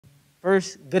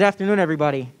First, good afternoon,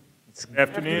 everybody. It's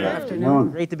Afternoon. Afternoon.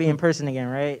 great to be in person again,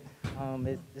 right?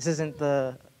 This isn't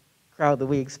the crowd that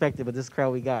we expected, but this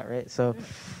crowd we got, right? So,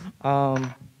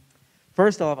 um,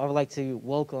 first off, I would like to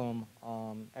welcome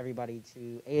everybody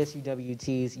to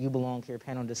ASUWT's You Belong Here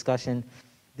panel discussion.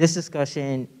 This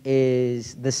discussion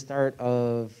is the start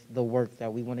of the work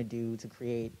that we want to do to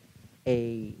create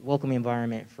a welcoming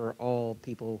environment for all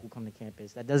people who come to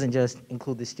campus. That doesn't just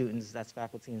include the students, that's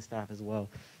faculty and staff as well.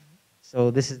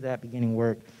 So this is that beginning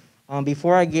work.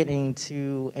 Before I get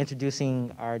into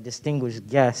introducing our distinguished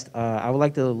guest, I would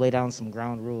like to lay down some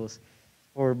ground rules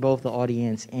for both the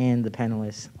audience and the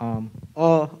panelists.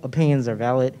 All opinions are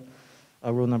valid,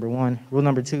 rule number one. Rule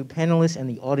number two, panelists and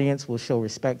the audience will show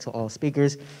respect to all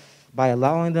speakers by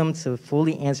allowing them to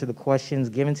fully answer the questions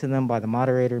given to them by the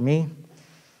moderator, me.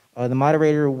 The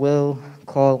moderator will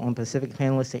call on Pacific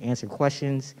panelists to answer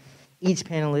questions. Each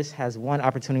panelist has one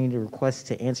opportunity to request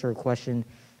to answer a question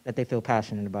that they feel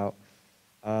passionate about.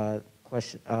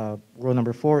 Rule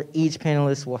number four, each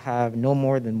panelist will have no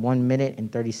more than 1 minute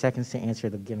and 30 seconds to answer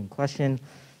the given question,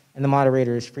 and the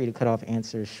moderator is free to cut off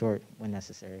answers short when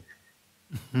necessary.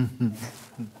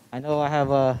 I know I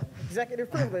have Executive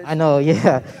privilege. I know,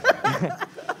 yeah.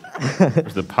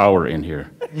 There's the power in here.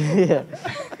 Yeah.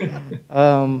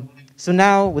 So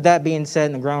now, with that being said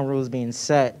and the ground rules being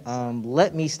set,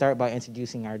 let me start by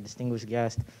introducing our distinguished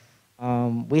guest.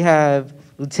 We have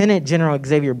Lieutenant General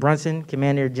Xavier Brunson,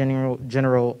 Commander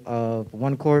General of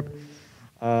One Corp.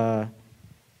 Louis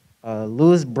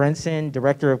Brinson,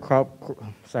 Director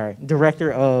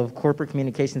of Corporate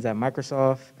Communications at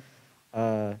Microsoft.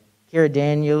 Kara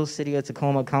Daniels, City of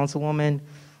Tacoma Councilwoman.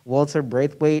 Walter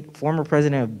Braithwaite, former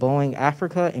president of Boeing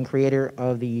Africa and creator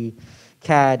of the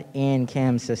CAD and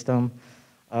CAM system.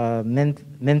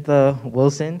 Mintha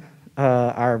Wilson,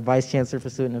 our Vice Chancellor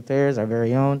for Student Affairs, our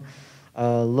very own.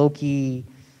 Loki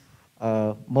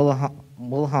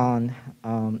Mulhan,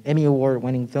 Emmy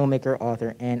Award-winning filmmaker,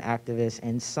 author, and activist,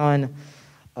 and son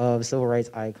of civil rights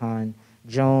icon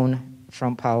Joan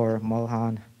Trump Power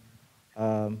Mulhan.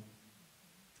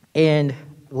 And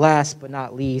last but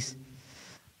not least,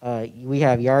 we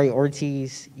have Yari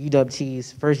Ortiz,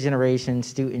 UWT's first generation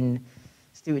student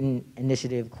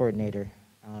initiative coordinator.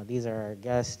 These are our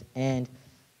guests. And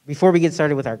before we get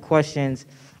started with our questions,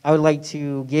 I would like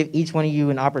to give each one of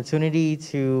you an opportunity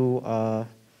to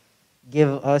give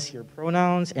us your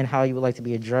pronouns and how you would like to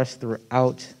be addressed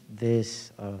throughout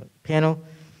this panel,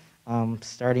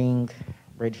 starting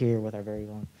right here with our very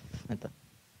own Mintha.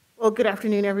 Well, good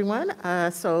afternoon, everyone.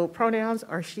 So pronouns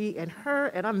are she and her,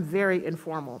 and I'm very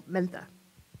informal. Mintha.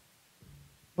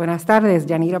 Buenas tardes,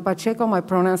 Yanira Pacheco. My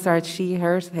pronouns are she,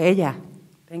 hers, ella.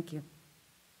 Thank you.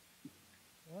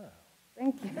 Wow.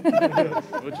 Thank you.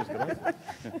 Which is good.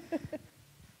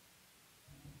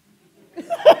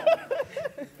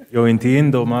 Yo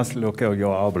entiendo más lo que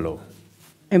yo hablo.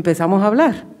 Empezamos a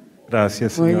hablar.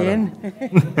 Gracias, Muy señora. bien.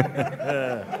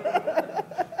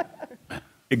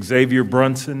 Xavier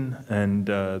Brunson, and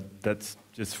that's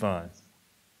just fine.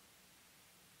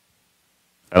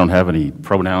 I don't have any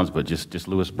pronouns, but just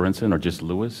Louis Brinson or just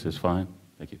Louis is fine.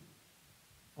 Thank you.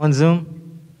 On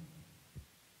Zoom?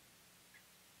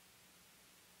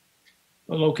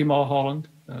 Loki Mulholland,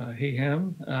 he,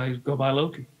 him. I go by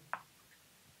Loki.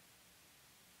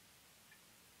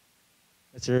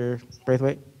 Mr.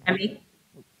 Braithwaite? Emmy.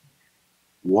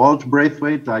 Walt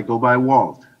Braithwaite, I go by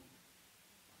Walt.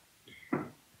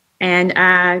 And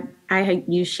I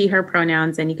use she, her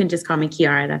pronouns, and you can just call me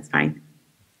Kiara. That's fine.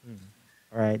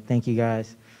 All right, thank you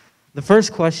guys. The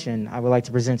first question I would like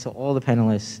to present to all the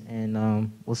panelists, and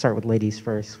we'll start with ladies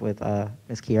first with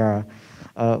Ms. Kiara.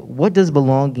 What does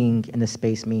belonging in a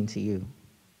space mean to you?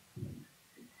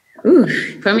 Ooh,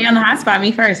 put me on the hot spot,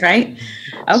 me first, right?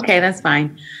 Okay, that's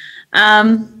fine.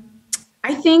 I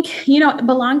think,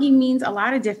 belonging means a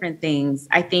lot of different things.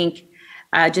 I think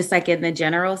just like in the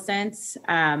general sense,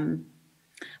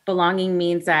 belonging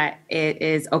means that it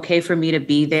is okay for me to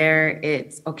be there.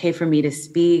 It's okay for me to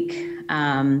speak.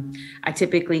 I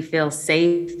typically feel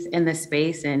safe in the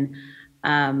space and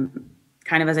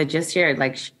kind of as I just shared,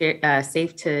 like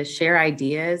safe to share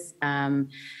ideas. And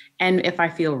if I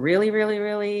feel really, really,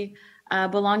 really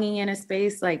belonging in a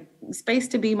space, like space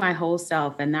to be my whole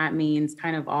self. And that means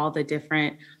kind of all the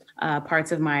different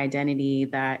parts of my identity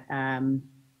that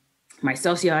my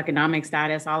socioeconomic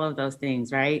status, all of those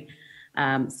things, right?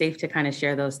 Safe to kind of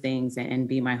share those things and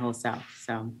be my whole self,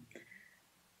 so.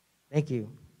 Thank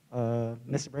you.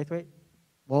 Mr. Braithwaite?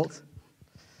 Walt?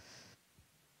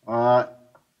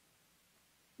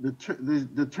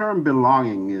 The term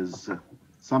belonging is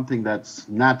something that's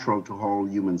natural to whole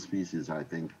human species, I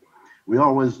think. We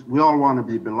all want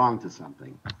to belong to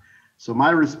something. So my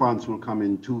response will come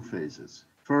in two phases.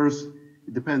 First,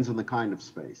 it depends on the kind of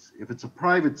space. If it's a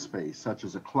private space, such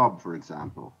as a club, for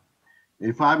example,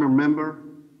 if I'm a member,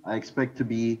 I expect to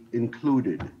be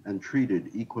included and treated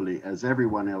equally as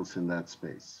everyone else in that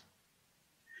space.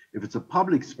 If it's a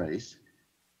public space,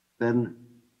 then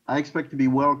I expect to be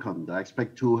welcomed. I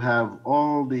expect to have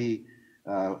all the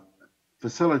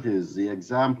facilities, the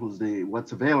examples,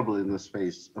 what's available in the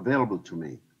space available to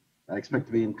me. I expect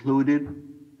to be included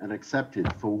and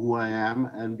accepted for who I am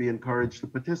and be encouraged to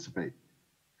participate.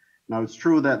 Now, it's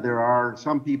true that there are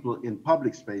some people in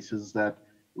public spaces that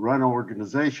run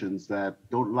organizations that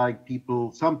don't like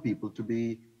some people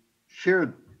to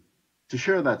share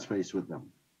that space with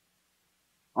them.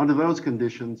 Under those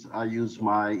conditions, I use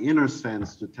my inner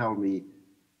sense to tell me,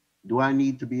 do I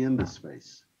need to be in this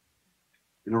space?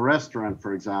 In a restaurant,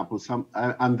 for example,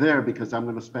 I'm there because I'm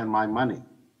going to spend my money,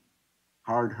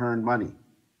 hard-earned money.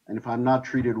 And if I'm not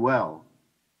treated well,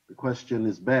 the question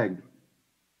is begged,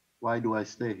 why do I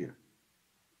stay here?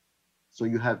 So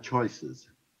you have choices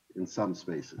in some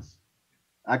spaces,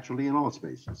 actually in all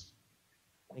spaces.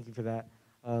 Thank you for that.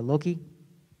 Loki?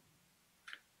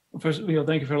 First,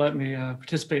 thank you for letting me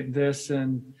participate in this,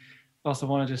 and also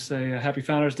want to just say Happy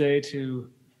Founders Day to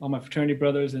all my fraternity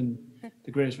brothers and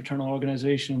the greatest fraternal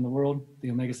organization in the world,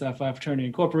 the Omega Psi Phi Fraternity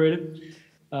Incorporated.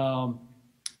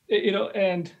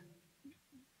 And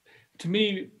to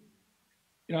me,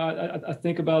 I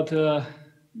think about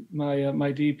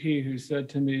my DP who said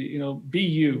to me, be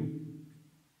you.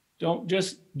 Don't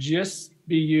just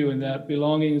be you, and that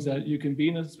belonging is that you can be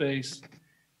in a space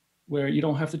where you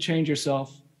don't have to change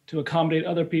yourself to accommodate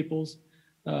other people's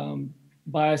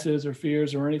biases or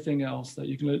fears or anything else, that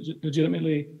you can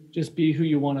legitimately just be who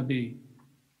you want to be.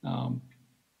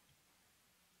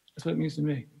 That's what it means to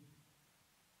me.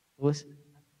 Louis?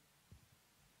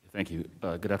 Thank you.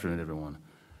 Good afternoon, everyone.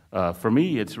 For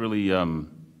me, it's really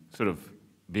sort of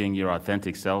being your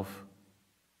authentic self,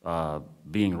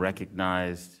 being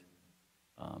recognized,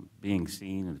 being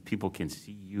seen, and people can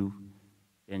see you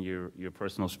in your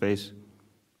personal space,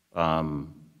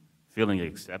 feeling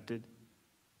accepted.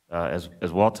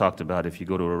 As Walt talked about, if you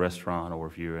go to a restaurant or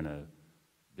if you're in a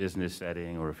business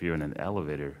setting or if you're in an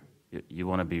elevator, you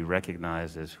want to be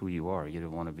recognized as who you are. You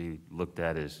don't want to be looked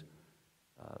at as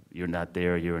you're not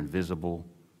there, you're invisible.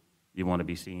 You want to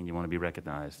be seen, you want to be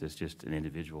recognized as just an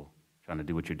individual trying to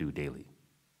do what you do daily.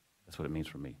 That's what it means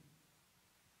for me.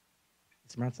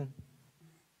 Mr. Bronson?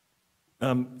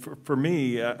 For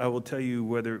me, I will tell you,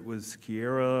 whether it was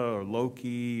Kiera or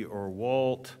Loki or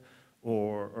Walt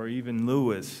or even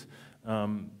Lewis,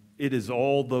 it is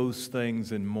all those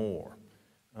things and more.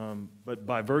 But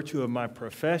by virtue of my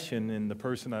profession and the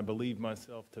person I believe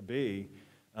myself to be,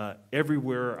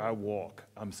 everywhere I walk,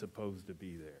 I'm supposed to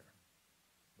be there.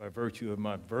 By virtue of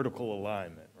my vertical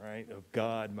alignment, right, of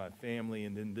God, my family,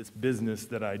 and then this business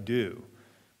that I do.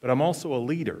 But I'm also a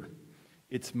leader.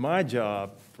 It's my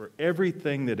job for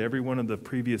everything that every one of the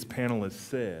previous panelists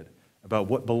said about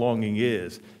what belonging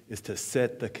is to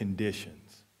set the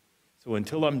conditions. So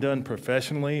until I'm done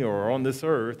professionally or on this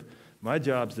earth, my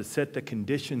job is to set the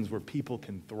conditions where people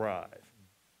can thrive.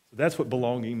 So that's what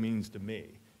belonging means to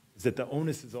me, is that the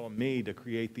onus is on me to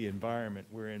create the environment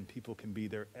wherein people can be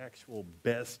their actual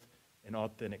best and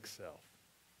authentic self.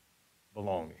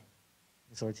 Belonging.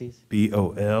 Ms. Ortiz?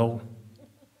 B-O-L.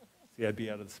 See, I'd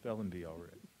be out of the spelling bee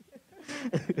already.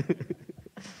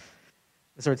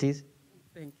 Ms. Ortiz?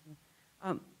 Thank you.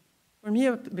 For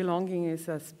me, belonging is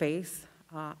a space.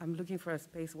 I'm looking for a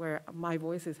space where my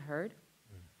voice is heard,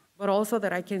 but also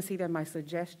that I can see that my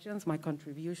suggestions, my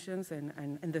contributions,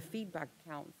 and the feedback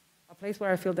counts. A place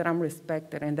where I feel that I'm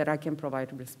respected and that I can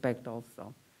provide respect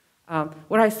also.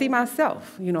 Where I see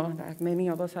myself, like many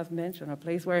of us have mentioned, a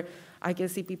place where I can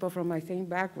see people from my same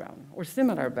background or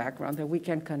similar background that we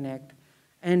can connect.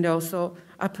 And also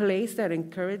a place that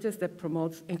encourages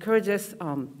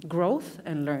growth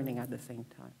and learning at the same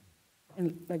time.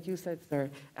 And like you said,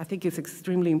 sir, I think it's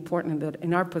extremely important that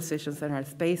in our positions and our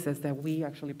spaces that we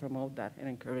actually promote that and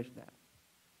encourage that.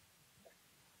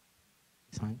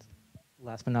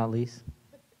 Last but not least.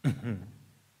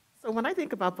 So when I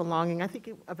think about belonging, I think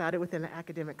about it within an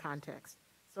academic context.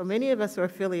 So many of us are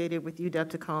affiliated with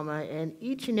UW-Tacoma, and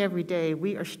each and every day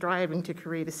we are striving to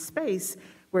create a space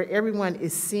where everyone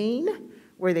is seen,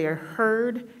 where they are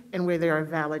heard, and where they are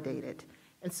validated.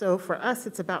 And so for us,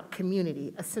 it's about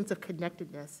community, a sense of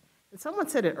connectedness. And someone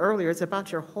said it earlier, it's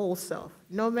about your whole self,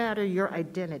 no matter your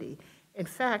identity. In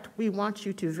fact, we want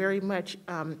you to very much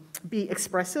be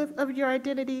expressive of your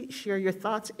identity, share your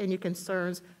thoughts and your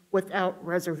concerns without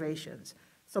reservations.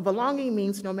 So belonging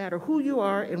means no matter who you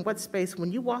are in what space,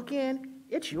 when you walk in,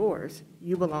 it's yours.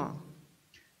 You belong.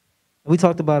 We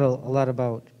talked about a lot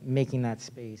about making that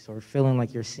space or feeling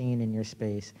like you're seen in your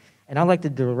space. And I'd like to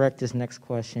direct this next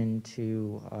question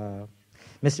to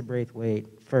Mr. Braithwaite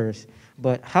first.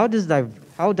 But how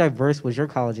diverse was your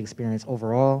college experience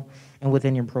overall and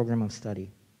within your program of study?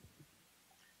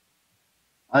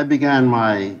 I began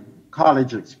my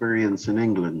college experience in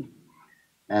England,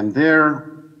 and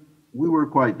there we were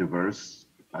quite diverse.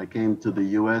 I came to the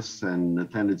US and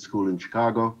attended school in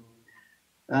Chicago.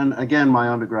 And again, my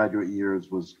undergraduate years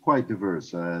was quite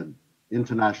diverse, an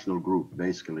international group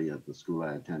basically at the school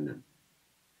I attended.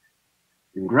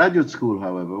 In graduate school,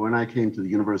 however, when I came to the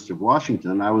University of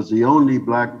Washington, I was the only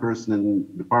Black person in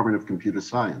the Department of Computer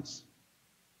Science,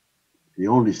 the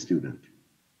only student.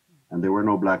 And there were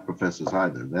no Black professors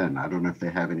either then. I don't know if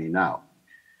they have any now.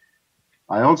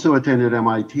 I also attended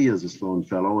MIT as a Sloan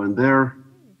Fellow, and there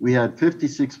we had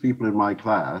 56 people in my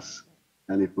class,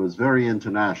 and it was very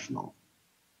international,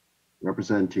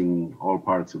 representing all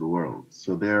parts of the world.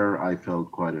 So there I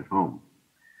felt quite at home.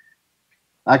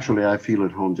 Actually, I feel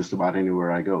at home just about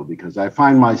anywhere I go because I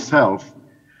find myself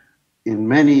in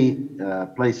many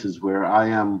places where I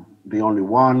am the only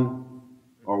one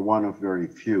or one of very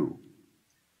few.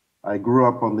 I grew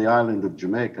up on the island of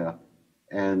Jamaica,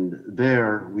 and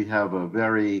there we have a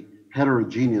very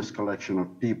heterogeneous collection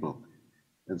of people.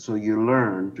 And so you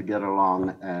learn to get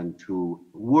along and to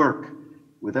work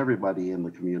with everybody in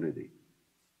the community.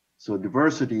 So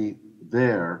diversity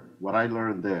there, what I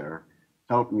learned there,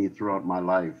 helped me throughout my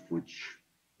life, which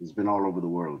has been all over the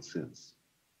world since.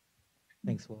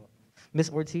 Thanks, Walt. Ms.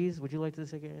 Ortiz, would you like to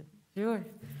take it? Sure.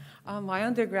 My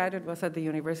undergraduate was at the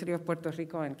University of Puerto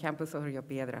Rico in campus of Rio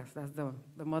Piedras. That's the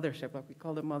mothership, what we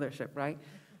call the mothership, right?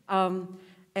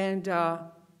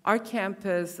 Our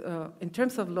campus, in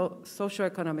terms of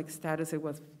socioeconomic status, it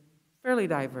was fairly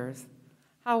diverse.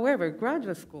 However,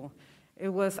 graduate school,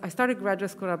 I started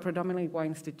graduate school at a predominantly white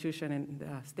institution in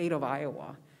the state of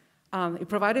Iowa. It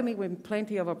provided me with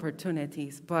plenty of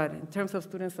opportunities, but in terms of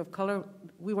students of color,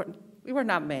 we were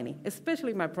not many,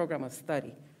 especially my program of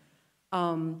study.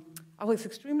 I was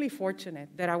extremely fortunate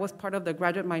that I was part of the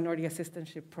Graduate Minority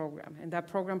Assistantship Program, and that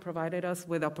program provided us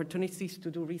with opportunities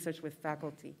to do research with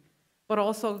faculty, but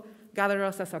also gathered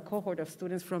us as a cohort of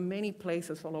students from many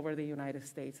places all over the United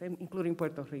States, including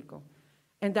Puerto Rico.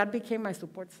 And that became my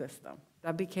support system.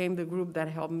 That became the group that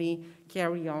helped me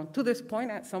carry on. To this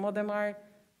point, some of them are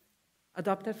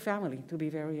adopted family, to be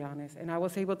very honest. And I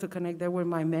was able to connect there with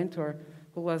my mentor,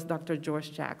 who was Dr.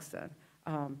 George Jackson.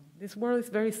 This world is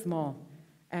very small,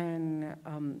 and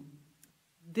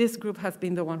this group has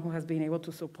been the one who has been able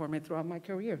to support me throughout my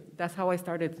career. That's how I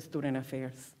started student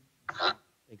affairs.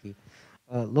 Thank you.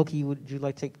 Loki, would you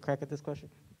like to take a crack at this question?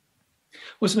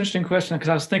 Well, it's an interesting question because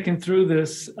I was thinking through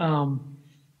this,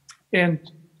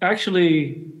 and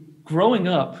actually growing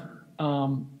up,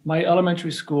 my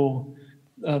elementary school,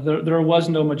 there was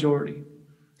no majority.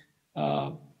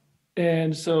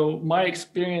 And so my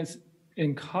experience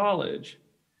in college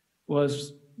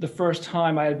was the first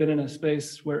time I had been in a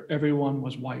space where everyone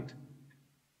was white.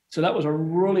 So that was a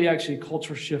really actually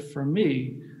culture shift for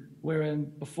me,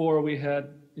 wherein before we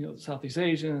had, Southeast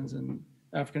Asians and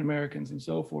African Americans and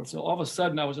so forth. So all of a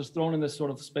sudden I was just thrown in this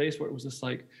sort of space where it was just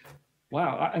like,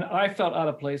 wow. And I felt out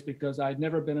of place because I'd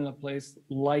never been in a place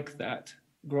like that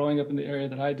growing up in the area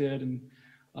that I did.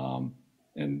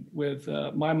 And with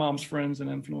my mom's friends and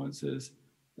influences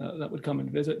that would come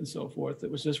and visit and so forth,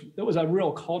 it was a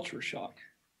real culture shock.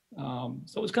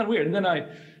 So it was kind of weird. And then I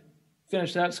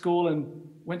finished that school and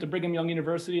went to Brigham Young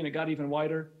University, and it got even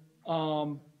whiter.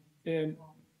 And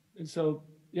so,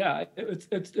 yeah,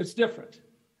 it's different.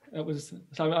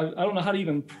 So I don't know how to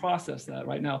even process that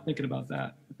right now, thinking about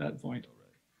that at that point.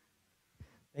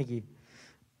 Thank you.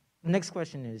 The next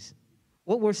question is,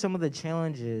 what were some of the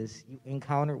challenges you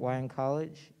encountered while in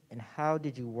college, and how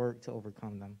did you work to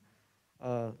overcome them?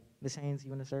 Ms. Haynes,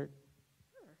 you want to start?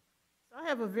 So I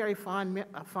have a very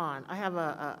I have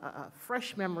a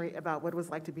fresh memory about what it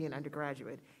was like to be an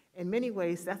undergraduate. In many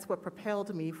ways, that's what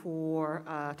propelled me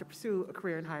to pursue a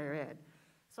career in higher ed.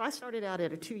 So I started out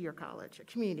at a two-year college, a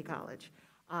community college.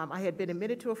 I had been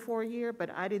admitted to a four-year, but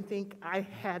I didn't think I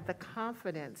had the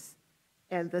confidence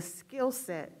and the skill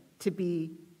set to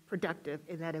be productive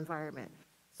in that environment.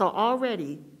 So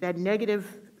already that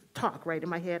negative talk right in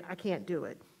my head, I can't do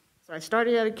it. So I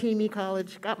started at a community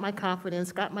college, got my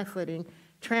confidence, got my footing,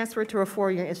 transferred to a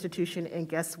four-year institution, and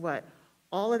guess what?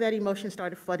 All of that emotion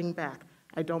started flooding back.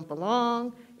 I don't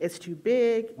belong, it's too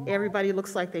big, everybody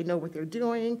looks like they know what they're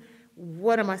doing.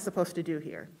 What am I supposed to do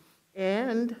here?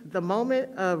 And the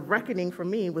moment of reckoning for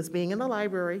me was being in the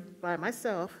library by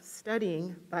myself,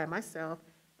 studying by myself,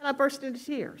 and I burst into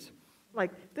tears.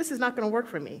 Like, this is not going to work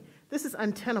for me. This is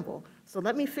untenable. So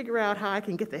let me figure out how I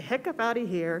can get the heck up out of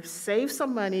here, save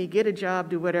some money, get a job,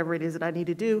 do whatever it is that I need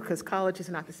to do, because college is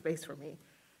not the space for me.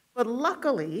 But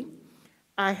luckily,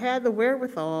 I had the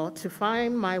wherewithal to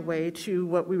find my way to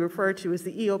what we refer to as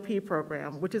the EOP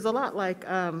program, which is a lot like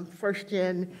First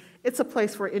Gen. It's a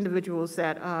place for individuals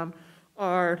that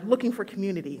are looking for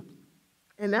community.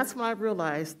 And that's when I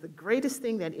realized the greatest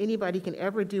thing that anybody can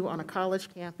ever do on a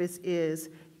college campus is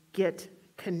get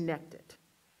connected.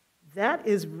 That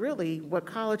is really what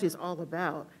college is all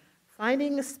about.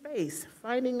 Finding a space,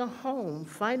 finding a home,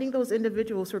 finding those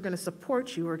individuals who are going to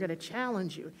support you, who are going to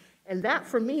challenge you. And that,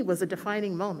 for me, was a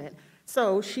defining moment.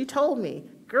 So she told me,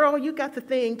 girl, you got the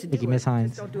thing to do it. Ms.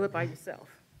 Hines. Just don't do it by yourself.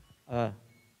 Mr.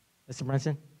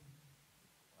 Brunson?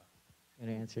 Good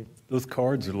answer. Those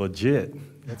cards are legit.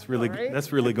 That's really, right.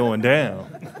 that's really going down.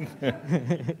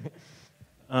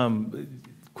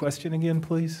 Question again,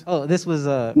 please? Oh, this was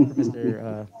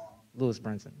Mr. Lewis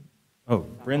Brunson. Oh,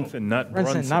 Brenson, not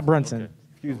Brunson, Brunson. not Brunson. Okay.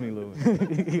 Excuse me,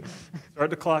 Louis. Start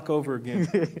the clock over again.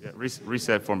 Yeah,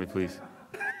 reset for me, please.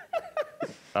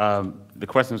 The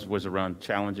question was around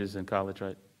challenges in college,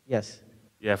 right? Yes.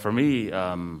 Yeah, for me,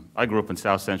 I grew up in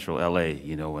South Central LA,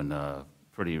 you know, in a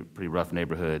pretty rough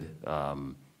neighborhood,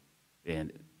 and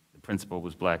the principal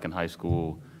was black in high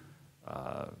school.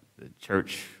 The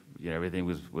church, you know, everything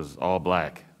was all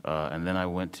black. And then I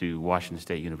went to Washington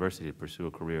State University to pursue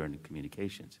a career in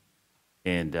communications.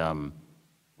 And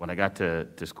when I got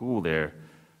to school there,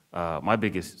 some of my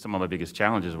biggest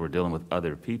challenges were dealing with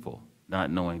other people,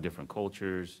 not knowing different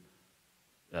cultures,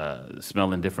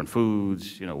 smelling different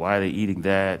foods, you know, why are they eating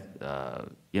that?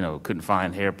 You know, couldn't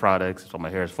find hair products, so my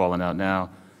hair is falling out now.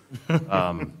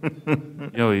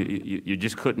 You know, you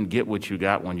just couldn't get what you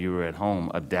got when you were at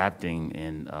home, adapting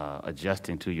and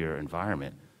adjusting to your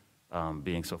environment,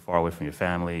 being so far away from your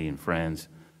family and friends,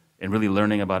 and really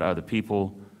learning about other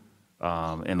people,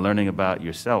 and learning about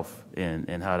yourself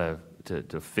and how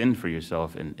to fend for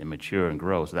yourself and mature and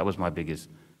grow. So that was my biggest,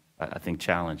 I think,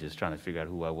 challenge, is trying to figure out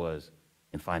who I was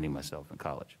and finding myself in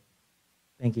college.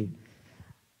 Thank you.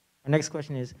 Our next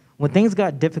question is, when things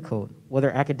got difficult, whether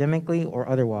academically or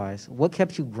otherwise, what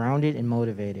kept you grounded and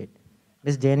motivated?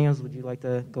 Ms. Daniels, would you like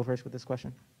to go first with this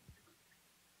question?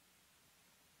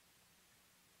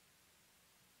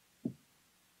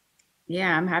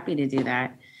 Yeah, I'm happy to do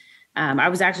that. I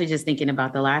was actually just thinking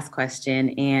about the last question,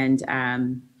 and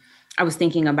I was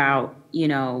thinking about, you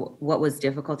know, what was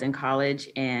difficult in college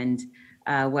and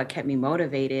what kept me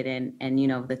motivated, and you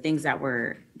know, the things that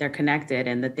they're connected,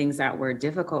 and the things that were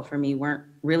difficult for me weren't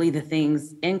really the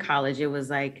things in college. It was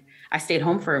like I stayed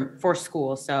home for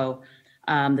school, so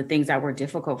the things that were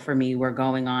difficult for me were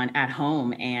going on at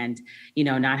home, and you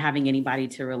know, not having anybody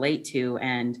to relate to,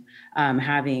 and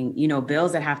having, you know,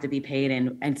 bills that have to be paid,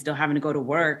 and still having to go to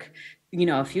work, you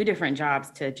know, a few different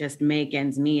jobs to just make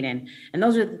ends meet. And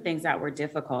those are the things that were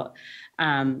difficult.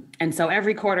 And so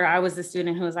every quarter I was the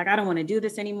student who was like, I don't want to do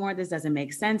this anymore. This doesn't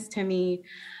make sense to me.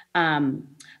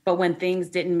 But when things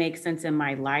didn't make sense in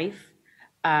my life,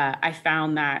 I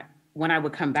found that when I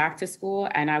would come back to school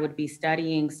and I would be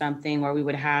studying something, or we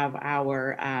would have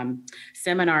our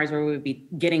seminars where we would be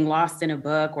getting lost in a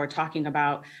book or talking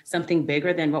about something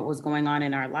bigger than what was going on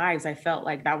in our lives, I felt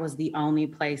like that was the only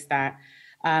place that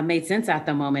made sense at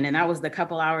the moment. And that was the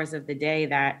couple hours of the day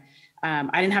that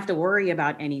I didn't have to worry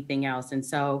about anything else. And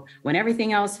so when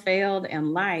everything else failed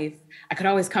in life, I could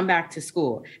always come back to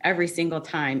school every single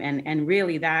time. And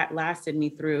really that lasted me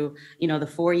through, you know, the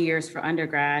 4 years for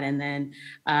undergrad, and then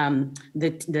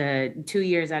the 2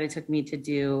 years that it took me to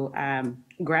do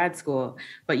grad school.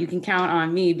 But you can count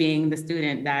on me being the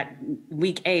student that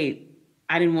week 8,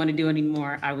 I didn't want to do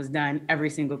anymore. I was done every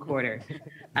single quarter.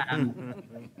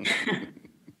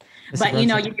 But you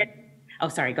know, you get, oh,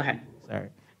 sorry, go ahead. Sorry.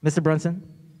 Mr. Brunson?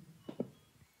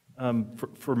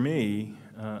 For me,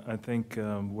 I think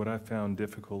what I found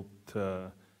difficult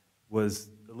was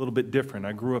a little bit different.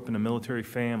 I grew up in a military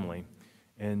family,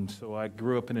 and so I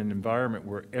grew up in an environment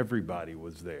where everybody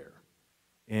was there.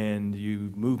 And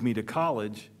you moved me to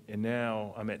college, and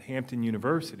now I'm at Hampton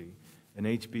University, an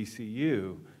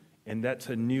HBCU, and that's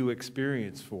a new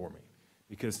experience for me,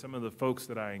 because some of the folks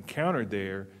that I encountered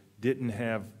there didn't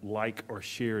have like or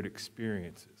shared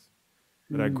experiences.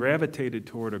 But I gravitated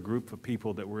toward a group of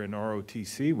people that were in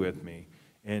ROTC with me,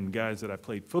 and guys that I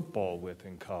played football with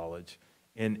in college,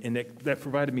 and that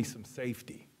provided me some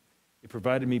safety. It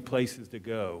provided me places to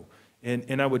go.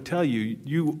 And I would tell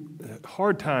you,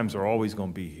 hard times are always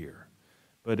going to be here.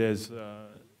 But as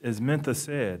as Mintha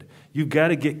said, you've got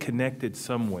to get connected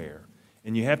somewhere.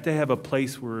 And you have to have a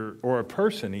place where, or a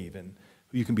person even,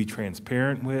 who you can be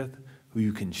transparent with, who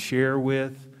you can share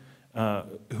with,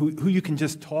 who you can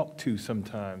just talk to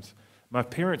sometimes. My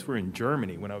parents were in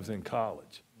Germany when I was in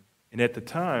college. And at the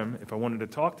time, if I wanted to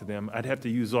talk to them, I'd have to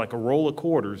use like a roll of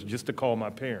quarters just to call my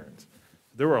parents.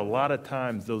 There were a lot of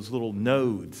times those little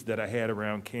nodes that I had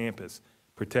around campus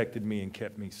protected me and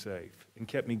kept me safe and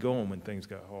kept me going when things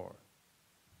got hard.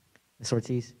 Ms.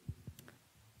 Ortiz?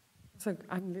 So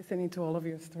I'm listening to all of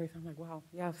your stories. I'm like, wow,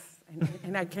 yes,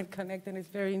 and I can connect, and it's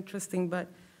very interesting. But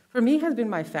for me, it has been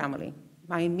my family,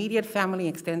 my immediate family,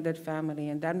 extended family,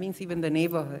 and that means even the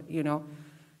neighborhood, you know.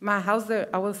 My house there,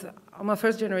 I'm a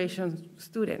first-generation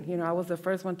student, you know. I was the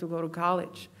first one to go to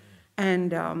college.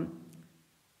 And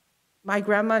my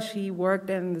grandma, she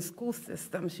worked in the school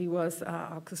system. She was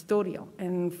a custodial,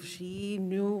 and she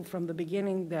knew from the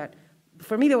beginning that,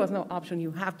 for me, there was no option.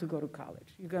 You have to go to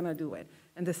college. You're going to do it.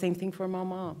 And the same thing for my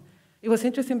mom. It was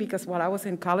interesting because while I was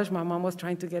in college, my mom was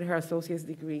trying to get her associate's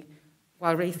degree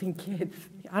while raising kids.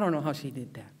 I don't know how she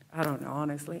did that. I don't know,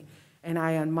 honestly. And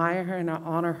I admire her and I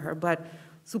honor her. But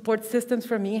support systems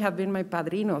for me have been my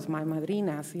padrinos, my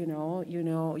madrinas, you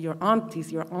know, your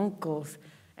aunties, your uncles,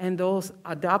 and those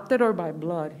adopted or by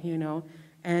blood, you know.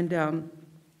 And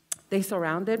they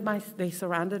surrounded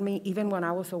me even when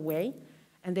I was away.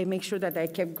 And they make sure that I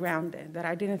kept grounded, that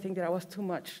I didn't think that I was too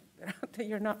much, that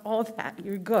you're not all that,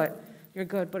 you're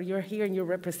good, but you're here and you're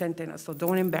representing us, so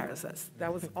don't embarrass us.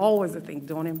 That was always the thing,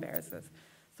 don't embarrass us.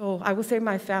 So I would say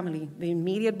my family, the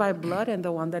immediate by blood and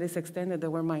the one that is extended, that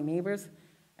were my neighbors,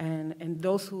 and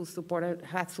those who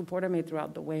had supported me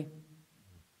throughout the way.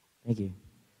 Thank you.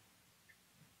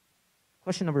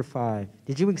 Question number 5.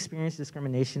 Did you experience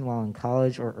discrimination while in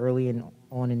college or early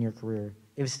on in your career?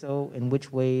 If so, in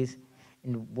which ways?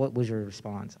 And what was your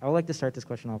response? I would like to start this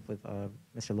question off with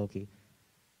Mr. Loki.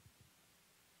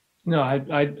 No,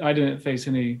 I didn't face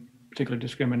any particular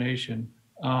discrimination.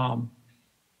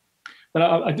 But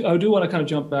I do want to kind of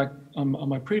jump back on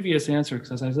my previous answer,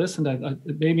 because as I listened,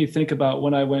 it made me think about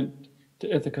when I went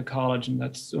to Ithaca College, and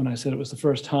that's when I said it was the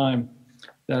first time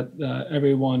that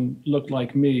everyone looked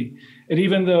like me. And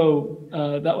even though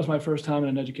that was my first time in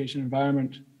an education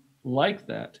environment like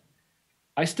that,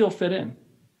 I still fit in.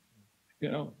 You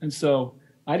know, and so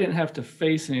I didn't have to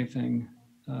face anything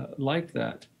like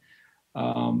that.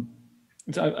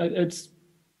 It's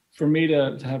for me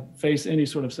to have face any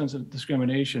sort of sense of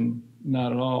discrimination,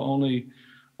 not at all.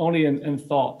 Only in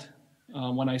thought.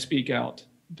 When I speak out,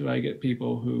 do I get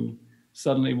people who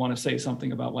suddenly want to say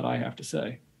something about what I have to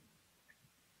say.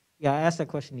 Yeah, I asked that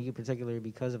question to you particularly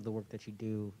because of the work that you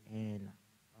do in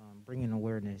bringing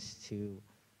awareness to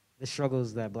the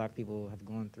struggles that Black people have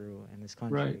gone through in this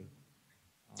country. Right.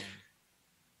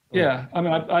 Yeah, I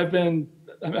mean, I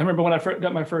remember when I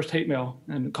got my first hate mail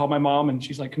and called my mom, and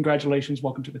she's like, "Congratulations,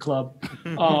 welcome to the club."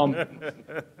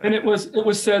 And it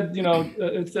was said, you know,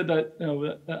 it said that, you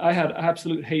know, that I had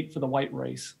absolute hate for the white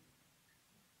race.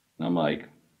 And I'm like,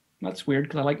 that's weird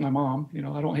because I like my mom. You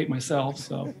know, I don't hate myself.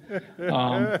 So,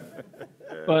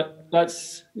 but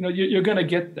that's, you know, you're going to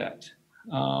get that,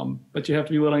 but you have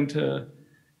to be willing to,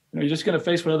 you know, you're just going to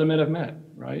face what other men have met,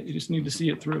 right? You just need to see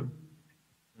it through.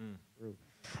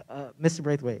 Mr.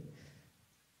 Braithwaite.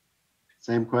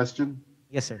 Same question?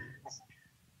 Yes, sir.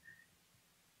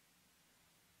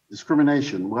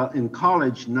 Discrimination. Well, in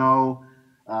college, no.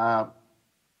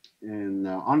 In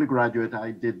undergraduate,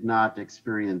 I did not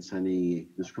experience any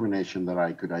discrimination that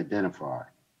I could identify.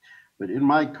 But in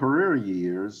my career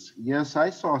years, yes, I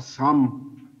saw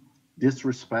some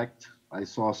disrespect. I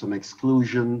saw some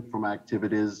exclusion from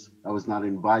activities. I was not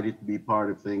invited to be part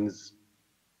of things.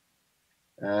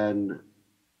 And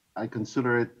I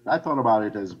thought about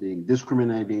it as being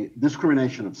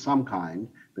discrimination of some kind.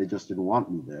 They just didn't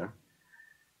want me there.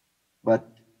 But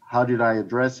how did I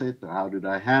address it? How did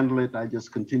I handle it? I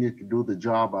just continued to do the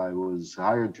job I was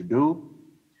hired to do.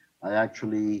 I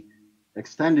actually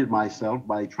extended myself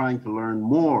by trying to learn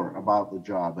more about the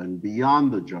job and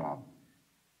beyond the job.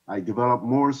 I developed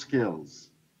more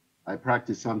skills. I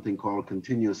practiced something called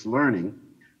continuous learning,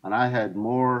 and I had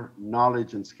more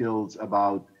knowledge and skills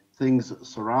about things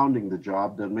surrounding the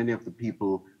job than many of the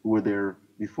people who were there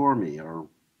before me, or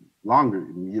longer,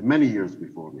 many years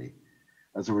before me.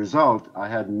 As a result, I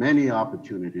had many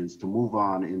opportunities to move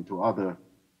on into other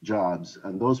jobs,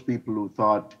 and those people who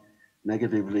thought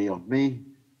negatively of me,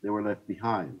 they were left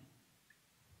behind.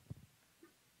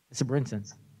 Mr.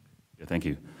 Brinson. Yeah, thank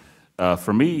you.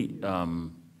 For me,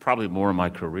 probably more in my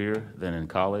career than in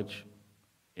college.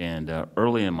 And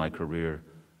early in my career,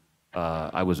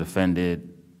 I was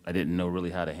offended. I didn't know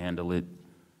really how to handle it.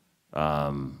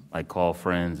 I call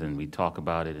friends and we talk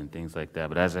about it and things like that.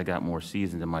 But as I got more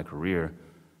seasoned in my career,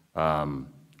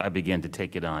 I began to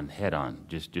take it on head on,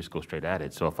 just go straight at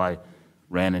it. So if I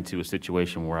ran into a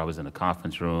situation where I was in a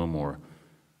conference room or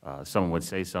someone would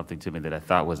say something to me that I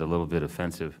thought was a little bit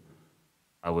offensive,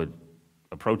 I would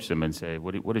approach them and say,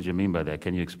 what did you mean by that?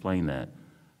 Can you explain that?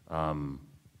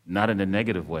 Not in a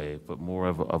negative way, but more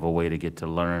of a way to get to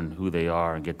learn who they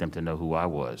are and get them to know who I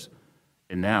was.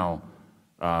 And now,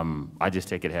 I just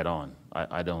take it head on.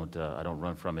 I don't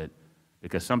run from it,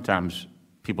 because sometimes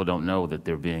people don't know that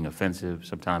they're being offensive.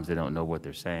 Sometimes they don't know what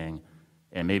they're saying,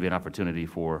 and maybe an opportunity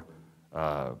for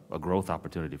a growth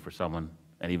opportunity for someone,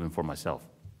 and even for myself.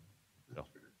 So.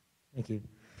 Thank you.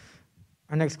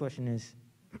 Our next question is,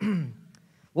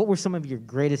 what were some of your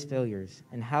greatest failures,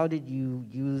 and how did you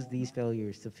use these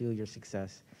failures to fuel your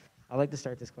success? I'd like to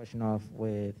start this question off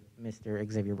with Mr.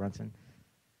 Xavier Brunson.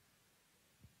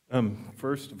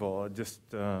 First of all, I just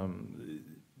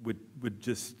would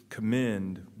just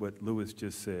commend what Lewis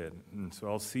just said, and so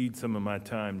I'll cede some of my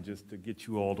time just to get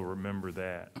you all to remember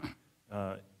that.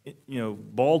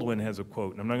 Baldwin has a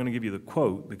quote, and I'm not going to give you the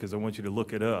quote because I want you to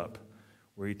look it up,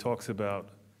 where he talks about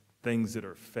things that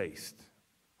are faced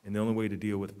and the only way to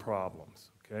deal with problems,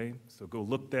 okay? So go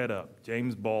look that up,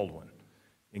 James Baldwin,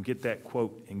 and get that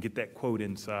quote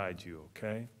inside you,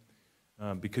 okay?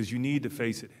 Because you need to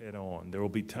face it head on. There will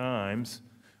be times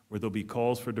where there'll be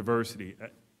calls for diversity.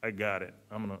 I got it.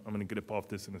 I'm gonna get up off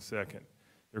this in a second.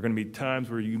 There are gonna be times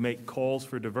where you make calls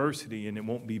for diversity and it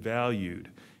won't be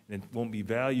valued. And it won't be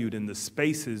valued in the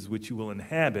spaces which you will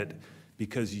inhabit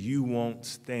because you won't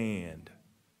stand.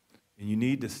 And you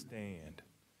need to stand.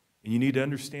 And you need to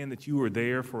understand that you are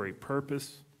there for a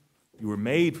purpose. You were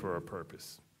made for a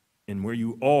purpose. And where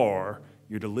you are,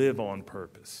 you're to live on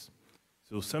purpose.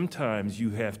 So sometimes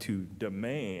you have to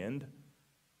demand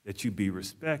that you be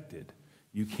respected.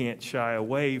 You can't shy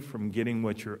away from getting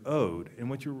what you're owed. And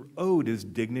what you're owed is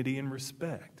dignity and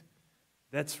respect.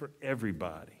 That's for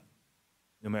everybody.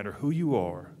 No matter who you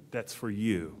are, that's for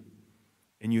you.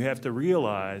 And you have to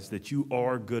realize that you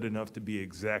are good enough to be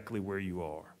exactly where you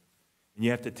are. And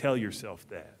you have to tell yourself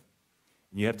that.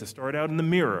 And you have to start out in the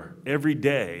mirror every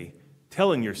day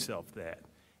telling yourself that.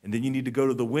 And then you need to go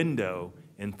to the window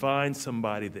and find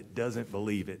somebody that doesn't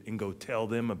believe it and go tell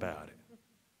them about it.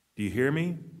 Do you hear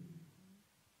me?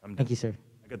 I'm done. Thank you, sir.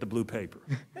 I got the blue paper.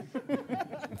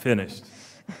 I'm finished.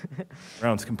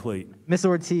 Round's complete. Ms.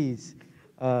 Ortiz,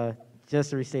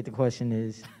 just to restate the question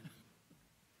is,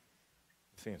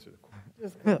 Let's answer the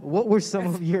question. what were some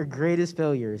of your greatest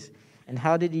failures, and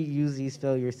how did you use these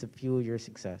failures to fuel your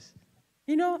success?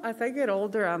 As I get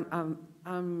older,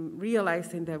 I'm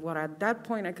realizing that what at that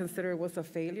point I considered was a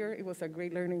failure, it was a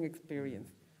great learning experience.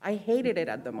 I hated it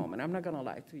at the moment, I'm not gonna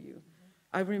lie to you.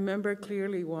 I remember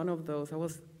clearly one of those. I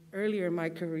was earlier in my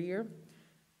career,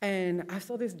 and I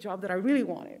saw this job that I really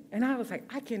wanted. And I was like,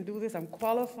 I can do this, I'm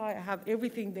qualified, I have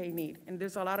everything they need, and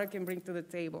there's a lot I can bring to the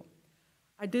table.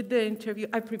 I did the interview,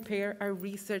 I prepared, I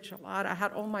researched a lot, I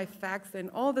had all my facts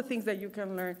and all the things that you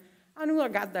can learn. I knew I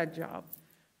got that job.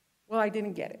 Well, I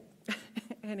didn't get it,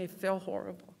 and it felt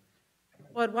horrible.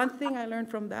 But one thing I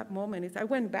learned from that moment is I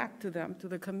went back to them, to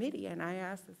the committee, and I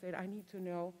asked, I said, I need to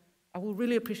know, I would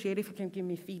really appreciate if you can give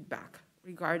me feedback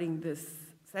regarding this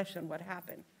session, what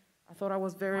happened. I thought I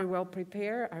was very well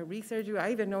prepared. I researched you.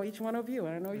 I even know each one of you,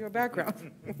 and I know your background,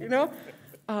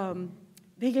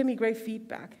 They gave me great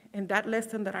feedback, and that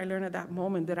lesson that I learned at that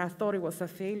moment that I thought it was a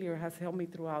failure has helped me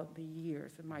throughout the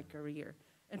years in my career.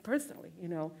 And personally,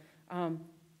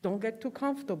 don't get too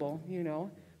comfortable,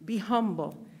 be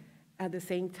humble at the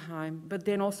same time, but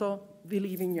then also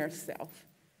believe in yourself.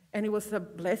 And it was a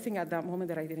blessing at that moment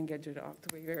that I didn't get your job, to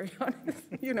be very honest.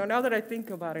 Now that I think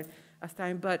about it as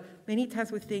time, but many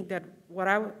times we think that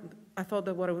I thought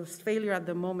that what was failure at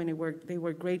the moment, they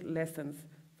were great lessons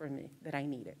for me that I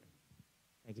needed.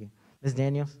 Thank you. Ms.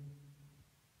 Daniels?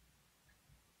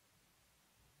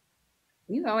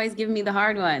 You always give me the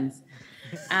hard ones.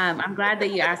 I'm glad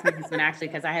that you asked me this one, actually,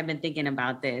 because I have been thinking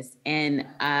about this. And,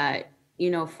 for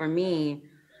me,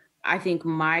 I think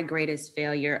my greatest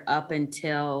failure up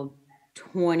until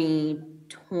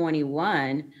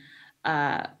 2021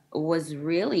 was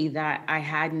really that I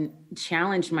hadn't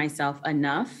challenged myself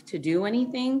enough to do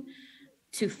anything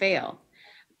to fail.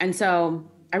 And so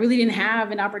I really didn't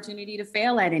have an opportunity to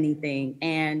fail at anything.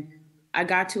 And I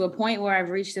got to a point where I've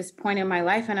reached this point in my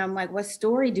life and I'm like, what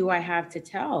story do I have to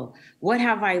tell? What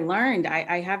have I learned?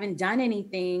 I haven't done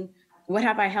anything. What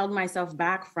have I held myself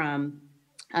back from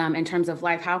in terms of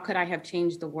life? How could I have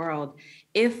changed the world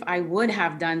if I would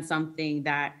have done something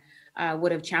that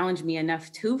would have challenged me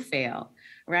enough to fail,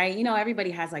 right? You know,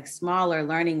 everybody has like smaller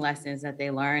learning lessons that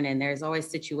they learn, and there's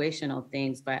always situational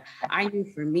things. But I knew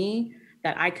for me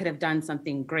that I could have done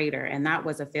something greater. And that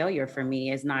was a failure for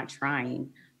me, is not trying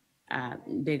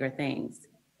bigger things.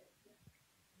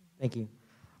 Thank you.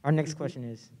 Our next question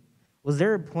is, was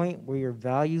there a point where your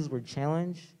values were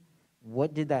challenged?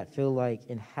 What did that feel like,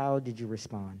 and how did you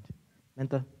respond?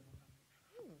 Mentha?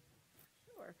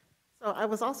 Sure. So I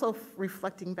was also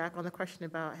reflecting back on the question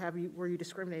about were you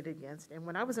discriminated against? And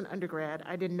when I was an undergrad,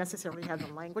 I didn't necessarily have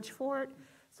the language for it.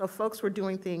 So folks were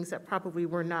doing things that probably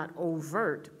were not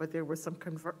overt, but there were some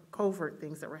covert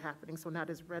things that were happening, so not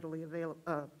as readily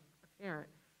apparent.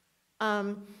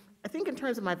 I think in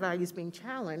terms of my values being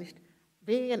challenged,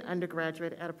 being an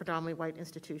undergraduate at a predominantly white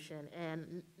institution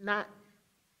and not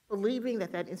believing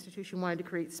that that institution wanted to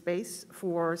create space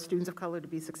for students of color to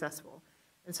be successful.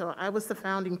 And so I was the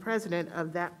founding president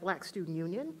of that Black Student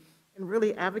Union, and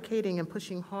really advocating and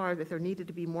pushing hard that there needed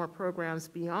to be more programs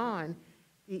beyond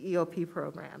the EOP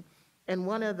program. And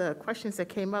one of the questions that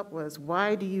came up was,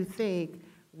 why do you think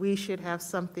we should have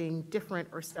something different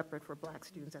or separate for Black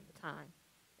students at the time?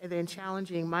 And then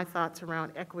challenging my thoughts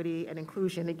around equity and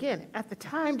inclusion. Again, at the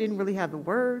time, didn't really have the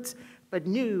words, but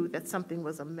knew that something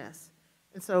was amiss.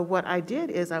 And so what I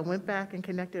did is I went back and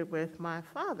connected with my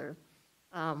father,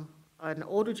 an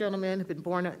older gentleman who had been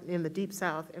born in the Deep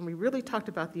South, and we really talked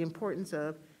about the importance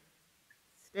of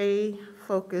stay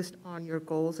focused on your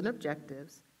goals and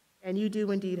objectives, and you do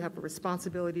indeed have a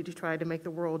responsibility to try to make the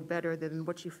world better than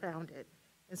what you found it.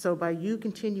 And so by you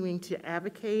continuing to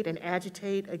advocate and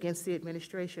agitate against the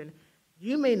administration,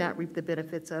 you may not reap the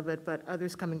benefits of it, but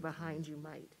others coming behind you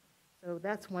might. So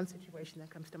that's one situation that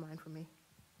comes to mind for me.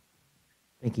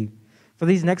 Thank you. For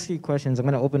these next few questions, I'm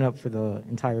going to open up for the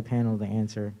entire panel to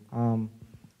answer.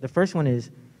 The first one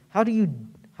is, how do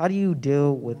you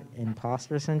deal with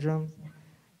imposter syndrome?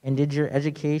 And did your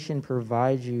education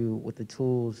provide you with the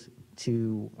tools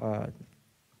to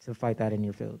fight that in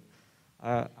your field?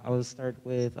 I will start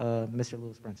with Mr.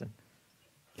 Lewis Brinson.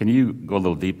 Can you go a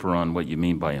little deeper on what you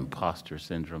mean by imposter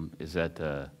syndrome? Is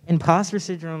that Imposter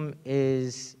syndrome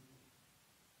it's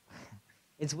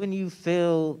when you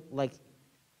feel like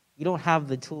you don't have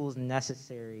the tools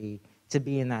necessary to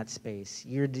be in that space.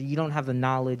 You don't have the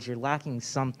knowledge, you're lacking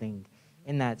something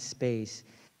in that space.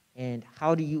 And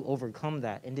how do you overcome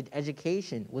that? And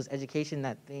was education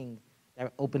that thing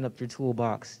that opened up your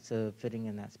toolbox to fitting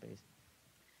in that space?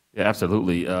 Yeah,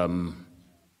 absolutely. I'll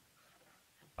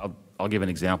give an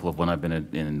example of when I've been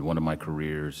in one of my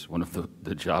careers, one of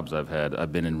the jobs I've had.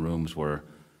 I've been in rooms where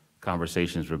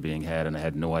conversations were being had, and I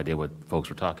had no idea what folks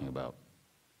were talking about.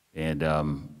 And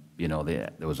you know, there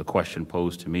was a question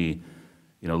posed to me,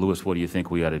 you know, Lewis, what do you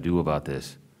think we ought to do about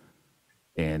this?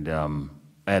 And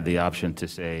I had the option to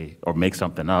say, or make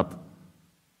something up,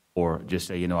 or just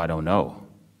say, you know, I don't know.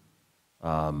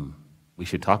 We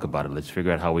should talk about it. Let's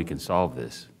figure out how we can solve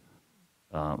this,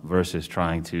 versus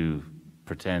trying to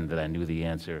pretend that I knew the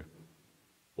answer,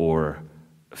 or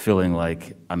feeling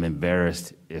like I'm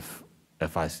embarrassed if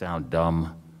I sound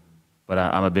dumb. But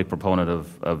I'm a big proponent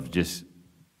of just,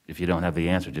 if you don't have the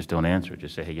answer, just don't answer.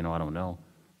 Just say, hey, you know, I don't know,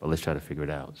 but let's try to figure it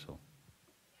out. So,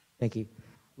 thank you.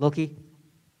 Loki?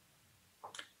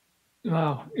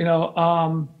 Wow, you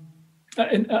know,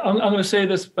 and I'm going to say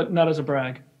this, but not as a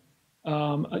brag. You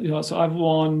know, so I've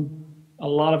won a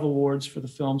lot of awards for the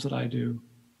films that I do,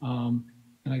 and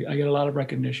I get a lot of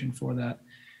recognition for that.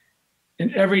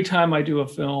 And every time I do a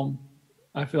film,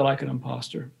 I feel like an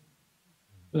imposter.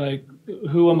 Like,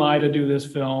 who am I to do this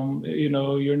film? You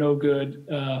know, you're no good.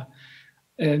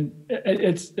 And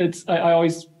I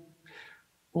always,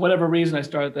 for whatever reason, I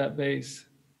start at that base,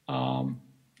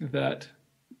 that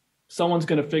someone's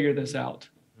going to figure this out,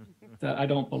 that I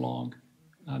don't belong,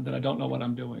 that I don't know what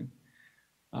I'm doing.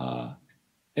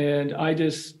 And I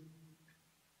just,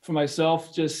 for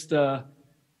myself,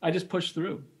 I just push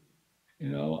through. You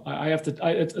know, I have to,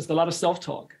 it's a lot of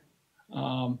self-talk,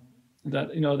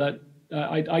 that, you know, that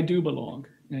I do belong,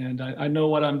 and I know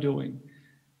what I'm doing.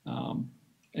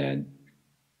 And,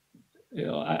 you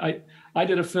know, I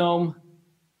did a film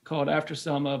called After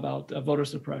Selma about voter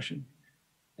suppression,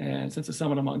 and since the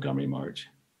Selma to Montgomery March.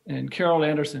 And Carol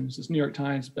Anderson, who's this New York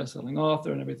Times bestselling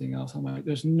author and everything else, I'm like,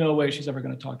 there's no way she's ever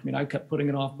going to talk to me. And I kept putting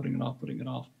it off,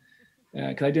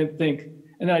 because I didn't think.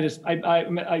 And then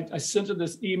I sent her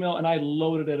this email and I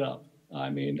loaded it up. I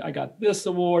mean, I got this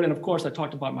award, and of course, I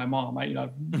talked about my mom. I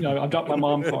dropped my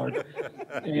mom card,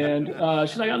 and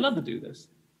she's like, "I'd love to do this,"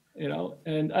 you know.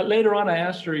 And later on, I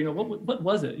asked her, you know, what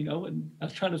was it, you know? And I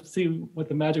was trying to see what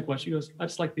the magic was. She goes, "I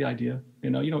just like the idea,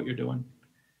 you know what you're doing."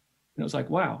 And it was like,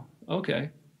 wow, okay.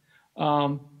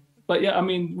 But but yeah, I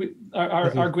mean,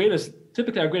 our greatest,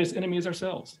 typically our greatest enemy is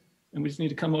ourselves. And we just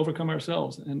need to overcome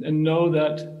ourselves and know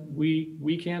that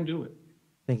we can do it.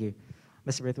 Thank you.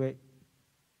 Mr. Braithwaite?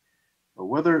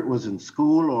 Whether it was in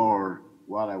school or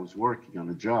while I was working on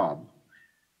a job,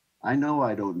 I know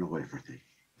I don't know everything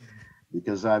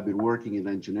because I've been working in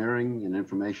engineering, in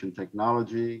information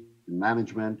technology, in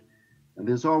management, and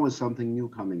there's always something new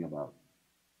coming about.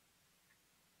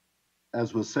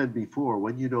 As was said before,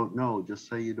 when you don't know, just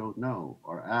say you don't know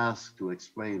or ask to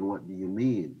explain what do you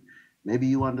mean. Maybe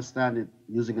you understand it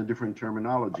using a different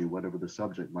terminology, whatever the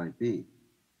subject might be.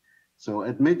 So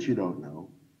admit you don't know,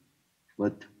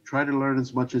 but try to learn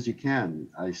as much as you can.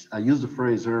 I used the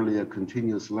phrase earlier,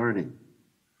 continuous learning,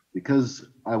 because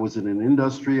I was in an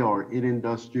industry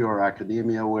or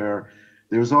academia where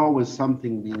there's always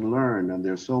something being learned and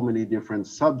there's so many different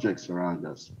subjects around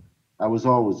us. I was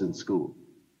always in school.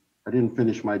 I didn't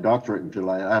finish my doctorate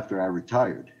until after I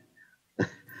retired.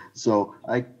 So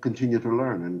I continue to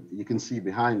learn, and you can see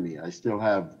behind me, I still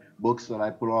have books that I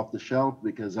pull off the shelf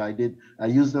because I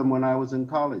used them when I was in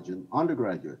college, in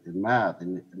undergraduate, in math,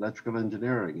 in electrical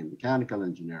engineering, in mechanical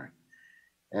engineering.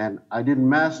 And I didn't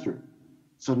master it.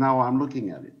 So now I'm looking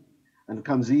at it and it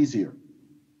comes easier.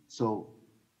 So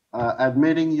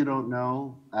admitting you don't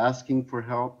know, asking for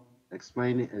help,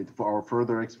 explaining or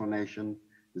further explanation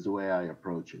is the way I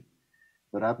approach it.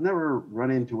 But I've never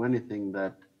run into anything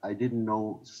that I didn't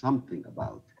know something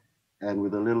about. And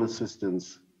with a little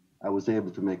assistance, I was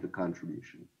able to make a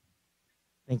contribution.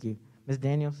 Thank you. Ms.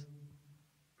 Daniels?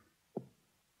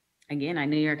 Again, I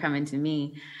knew you were coming to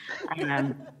me.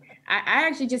 I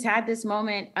actually just had this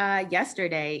moment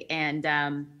yesterday, and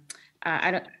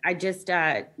I just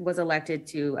was elected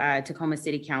to Tacoma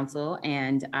City Council,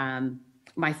 and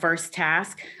my first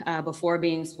task before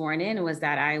being sworn in was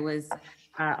that I was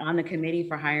on the committee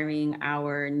for hiring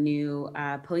our new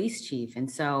police chief.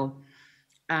 And so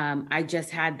I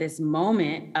just had this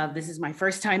moment of, this is my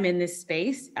first time in this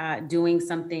space, doing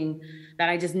something that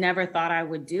I just never thought I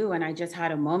would do. And I just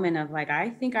had a moment of like, I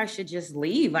think I should just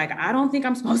leave. Like, I don't think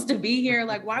I'm supposed to be here.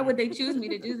 Like, why would they choose me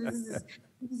to do this?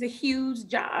 This is a huge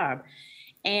job.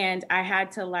 And I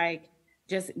had to like,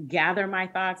 just gather my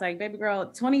thoughts, like, baby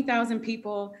girl, 20,000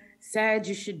 people said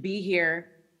you should be here.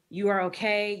 You are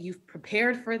okay. You've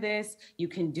prepared for this. You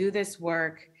can do this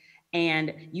work.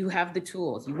 And you have the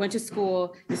tools. You went to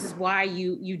school. This is why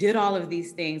you did all of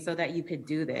these things, so that you could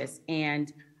do this.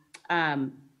 And,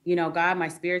 you know, God, my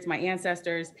spirits, my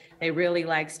ancestors, they really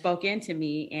like spoke into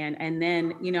me. And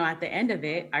then, you know, at the end of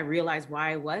it, I realized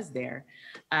why I was there.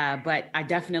 But I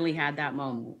definitely had that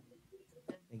moment.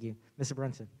 Thank you. Mr.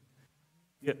 Brunson?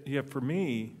 Yeah, for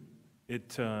me,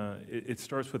 it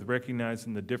starts with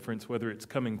recognizing the difference, whether it's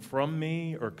coming from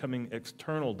me or coming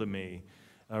external to me.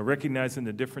 Recognizing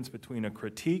the difference between a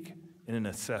critique and an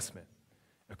assessment.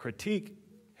 A critique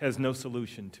has no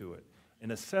solution to it.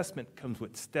 An assessment comes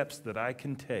with steps that I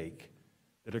can take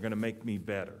that are going to make me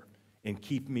better and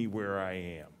keep me where I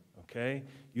am, okay?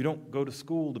 You don't go to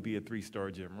school to be a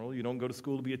 3-star general. You don't go to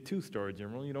school to be a 2-star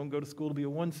general. You don't go to school to be a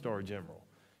 1-star general.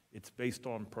 It's based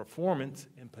on performance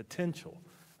and potential.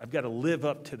 I've got to live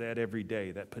up to that every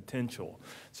day, that potential.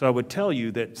 So I would tell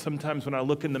you that sometimes when I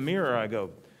look in the mirror, I go,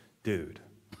 dude,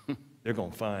 they're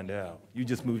going to find out. You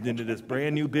just moved into this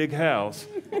brand new big house.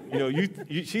 You know,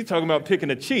 she's talking about picking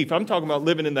a chief. I'm talking about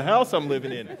living in the house I'm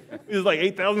living in. It's like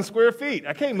 8,000 square feet.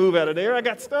 I can't move out of there. I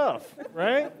got stuff,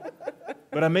 right?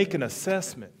 But I make an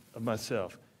assessment of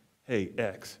myself. Hey,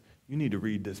 X, you need to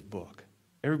read this book.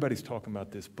 Everybody's talking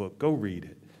about this book. Go read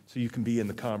it so you can be in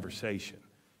the conversation.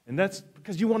 And that's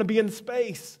because you want to be in the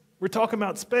space. We're talking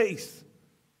about space.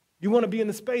 You want to be in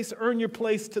the space, earn your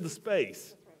place to the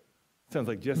space. Sounds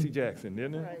like Jesse Jackson,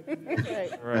 didn't it?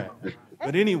 Right. All right.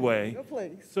 But anyway,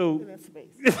 so,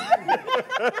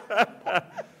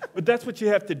 but that's what you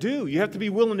have to do. You have to be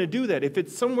willing to do that. If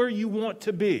it's somewhere you want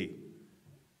to be,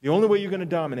 the only way you're going to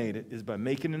dominate it is by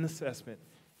making an assessment,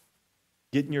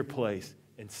 getting your place,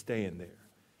 and staying there.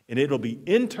 And it'll be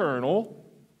internal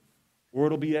or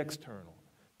it'll be external.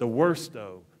 The worst,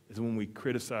 though, is when we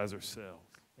criticize ourselves.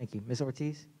 Thank you. Ms.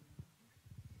 Ortiz?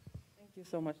 Thank you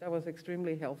so much. That was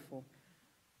extremely helpful.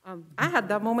 I had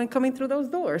that moment coming through those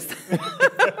doors. When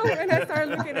I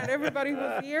started looking at everybody who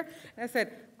was here, I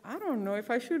said, I don't know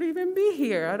if I should even be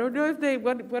here. I don't know if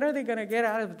what are they going to get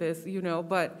out of this, you know?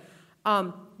 But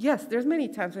yes, there's many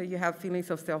times that you have feelings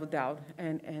of self-doubt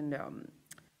and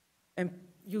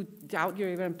you doubt your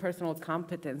even personal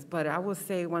competence. But I will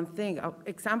say one thing,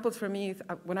 examples for me is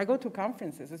when I go to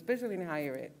conferences, especially in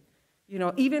higher ed, you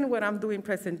know, even when I'm doing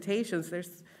presentations,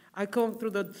 I come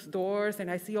through those doors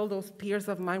and I see all those peers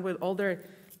of mine with all their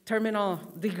terminal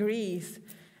degrees.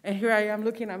 And here I am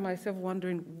looking at myself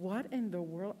wondering, what in the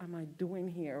world am I doing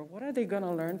here? What are they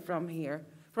gonna learn from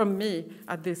me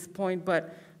at this point?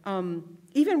 But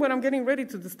even when I'm getting ready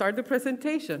to start the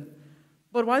presentation,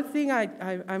 but one thing I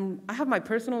have my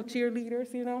personal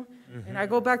cheerleaders, you know, and I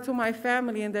go back to my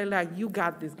family and they're like, you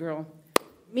got this, girl.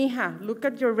 Mija, look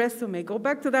at your resume. Go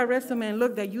back to that resume and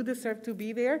look that you deserve to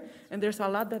be there, and there's a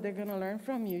lot that they're gonna learn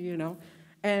from you, you know.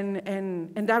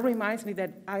 And that reminds me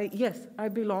that yes, I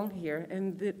belong here,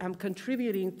 and that I'm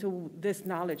contributing to this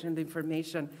knowledge and the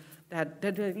information that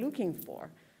they're looking for.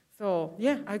 So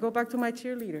yeah, I go back to my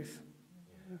cheerleaders.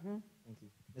 Thank you.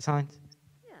 Ms. Hines?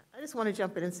 Yeah, I just want to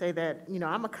jump in and say that, you know,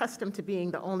 I'm accustomed to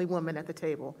being the only woman at the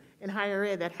table. In higher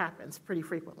ed, that happens pretty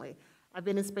frequently. I've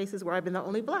been in spaces where I've been the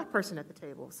only Black person at the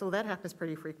table, so that happens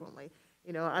pretty frequently.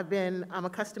 You know, I'm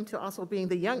accustomed to also being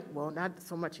the young, well, not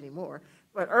so much anymore,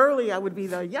 but early I would be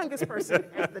the youngest person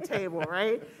at the table,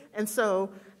 right? And so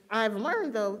I've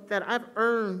learned, though, that I've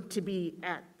earned to be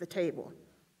at the table.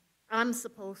 I'm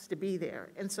supposed to be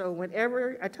there. And so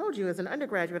whenever, I told you as an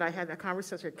undergraduate, I had that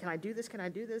conversation, can I do this, can I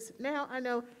do this? Now I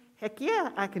know, heck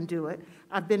yeah, I can do it.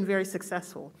 I've been very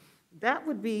successful. That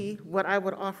would be what I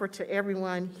would offer to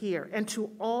everyone here and to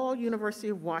all University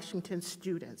of Washington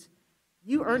students.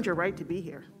 You earned your right to be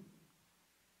here.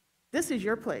 This is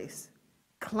your place.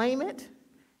 Claim it,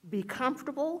 be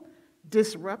comfortable,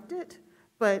 disrupt it,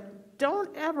 but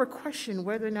don't ever question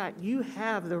whether or not you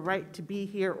have the right to be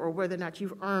here or whether or not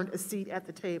you've earned a seat at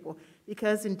the table,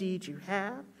 because indeed you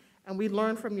have, and we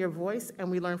learn from your voice and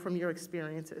we learn from your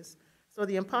experiences. So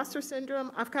the imposter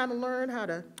syndrome, I've kind of learned how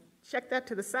to check that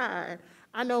to the side.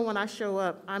 I know when I show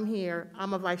up, I'm here,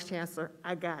 I'm a vice chancellor,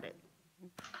 I got it.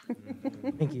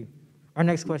 Thank you. Our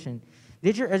next question.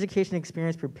 Did your education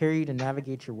experience prepare you to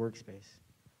navigate your workspace?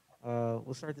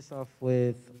 We'll start this off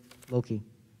with Loki.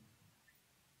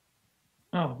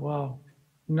 Oh, wow.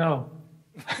 No.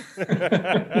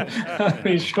 I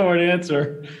mean, short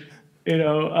answer. You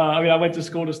know, I mean, I went to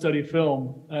school to study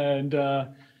film, and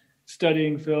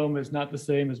studying film is not the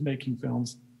same as making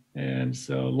films. And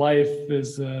so life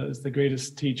is the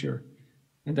greatest teacher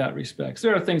in that respect. So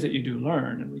there are things that you do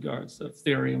learn in regards to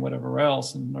theory and whatever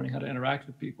else, and learning how to interact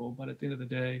with people. But at the end of the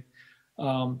day,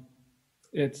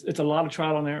 it's a lot of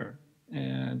trial and error,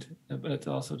 but it's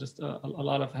also just a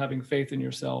lot of having faith in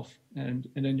yourself and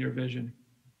in your vision.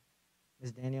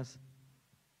 Ms. Daniels?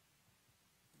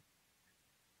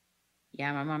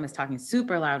 Yeah, my mom is talking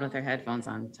super loud with her headphones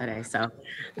on today, so.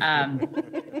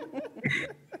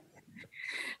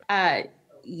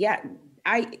 Yeah,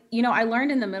 I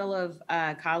learned in the middle of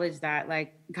college that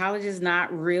like college is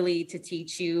not really to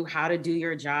teach you how to do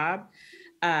your job.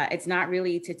 It's not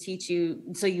really to teach you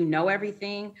so you know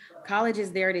everything. College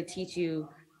is there to teach you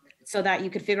so that you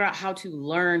could figure out how to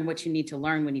learn what you need to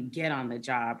learn when you get on the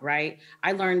job, right?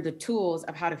 I learned the tools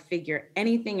of how to figure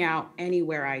anything out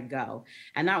anywhere I go.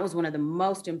 And that was one of the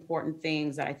most important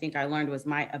things that I think I learned, was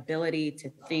my ability to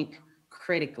think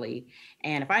critically.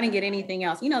 And if I didn't get anything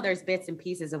else, you know, there's bits and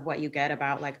pieces of what you get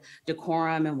about like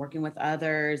decorum and working with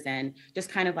others and just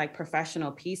kind of like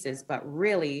professional pieces. But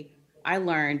really, I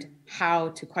learned how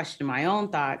to question my own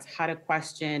thoughts, how to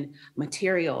question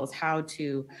materials, how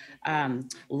to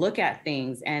look at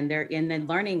things. And then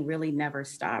learning really never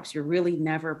stops. You're really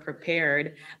never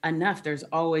prepared enough. There's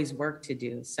always work to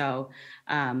do. So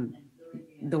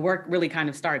the work really kind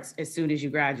of starts as soon as you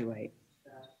graduate.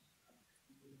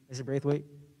 Mr. Braithwaite?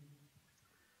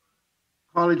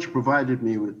 College provided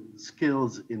me with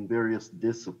skills in various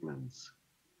disciplines,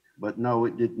 but no,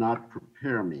 it did not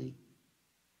prepare me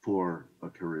for a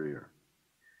career.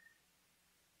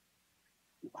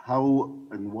 How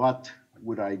and what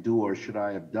would I do or should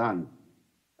I have done?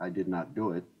 I did not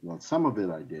do it. Well, some of it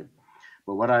I did,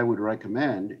 but what I would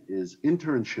recommend is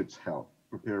internships help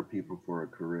prepare people for a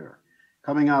career.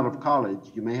 Coming out of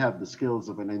college, you may have the skills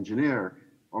of an engineer,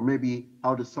 or maybe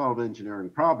how to solve engineering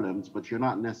problems, but you're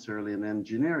not necessarily an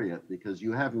engineer yet because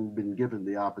you haven't been given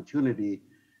the opportunity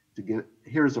to get,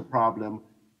 here's a problem,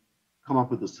 come up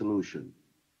with a solution.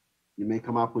 You may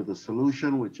come up with a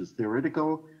solution which is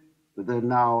theoretical, but then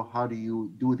now how do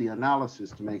you do the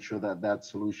analysis to make sure that that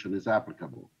solution is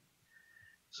applicable?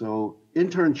 So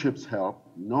internships help.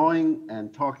 Knowing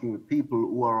and talking with people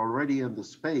who are already in the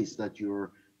space that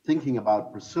you're thinking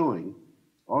about pursuing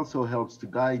also helps to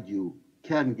guide you,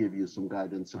 can give you some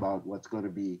guidance about what's going to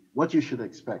be, what you should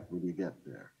expect when you get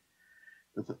there.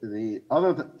 The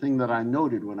other thing that I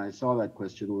noted when I saw that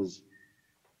question was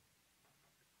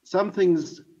some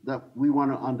things that we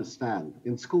want to understand.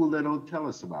 In school, they don't tell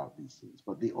us about these things,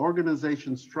 but the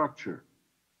organization structure,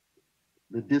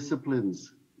 the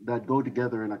disciplines, that go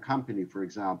together in a company, for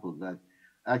example, that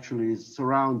actually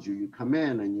surrounds you. You come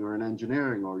in and you're in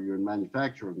engineering, or you're in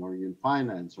manufacturing, or you're in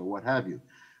finance, or what have you.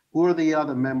 Who are the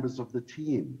other members of the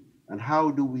team, and how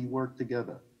do we work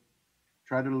together?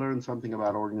 Try to learn something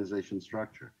about organization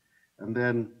structure, and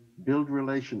then build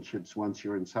relationships once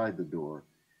you're inside the door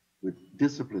with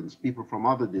disciplines, people from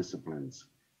other disciplines,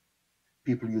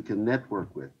 people you can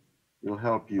network with. It'll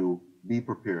help you be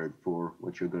prepared for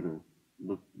what you're going to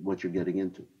what you're getting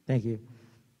into. Thank you.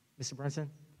 Mr. Brunson?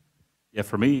 Yeah,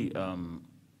 for me,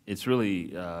 it's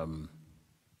really,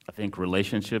 I think,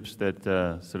 relationships that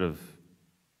sort of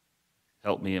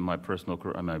helped me in my professional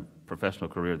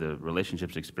career, the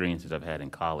relationships experiences I've had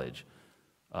in college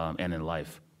and in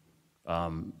life.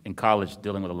 In college,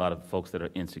 dealing with a lot of folks that are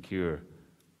insecure,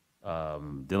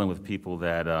 dealing with people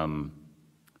that,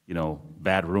 you know,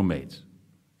 bad roommates,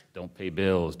 don't pay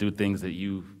bills, do things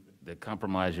that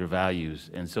compromise your values.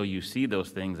 And so you see those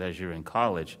things as you're in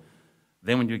college.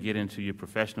 Then when you get into your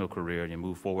professional career and you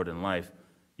move forward in life,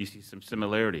 you see some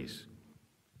similarities.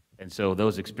 And so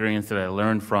those experiences that I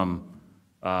learned from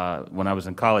when I was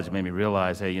in college made me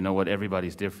realize, hey, you know what,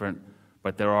 everybody's different,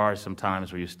 but there are some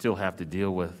times where you still have to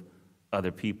deal with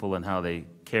other people and how they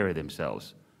carry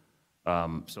themselves.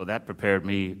 So that prepared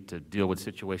me to deal with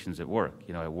situations at work.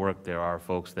 You know, at work there are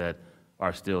folks that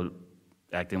are still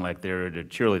acting like they're at a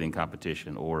cheerleading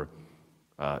competition or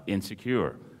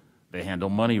insecure. They handle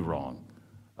money wrong.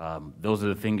 Those are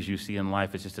the things you see in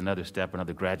life. It's just another step,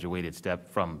 another graduated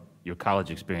step from your college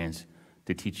experience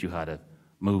to teach you how to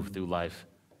move through life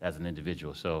as an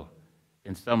individual. So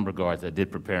in some regards, that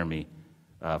did prepare me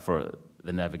for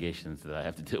the navigations that I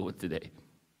have to deal with today.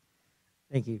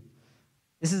 Thank you.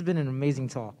 This has been an amazing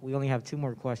talk. We only have 2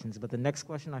 more questions, but the next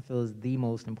question I feel is the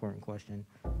most important question.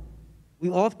 We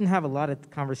often have a lot of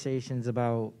conversations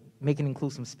about making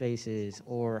inclusive spaces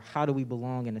or how do we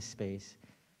belong in a space.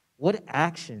 What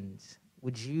actions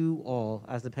would you all,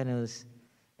 as the panelists,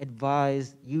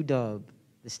 advise UW,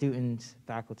 the students,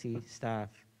 faculty, staff,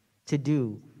 to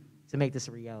do to make this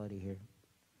a reality here?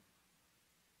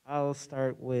 I'll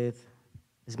start with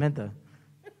Ms. Menta.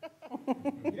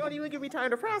 You don't even give me time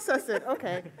to process it.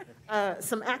 Okay.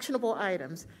 Some actionable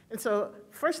items. And so,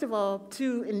 first of all,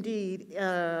 to indeed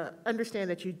understand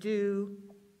that you do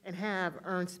and have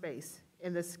earned space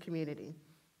in this community.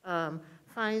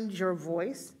 Find your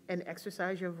voice and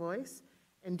exercise your voice,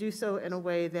 and do so in a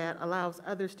way that allows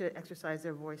others to exercise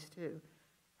their voice too.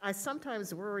 I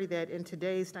sometimes worry that in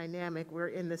today's dynamic, we're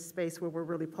in this space where we're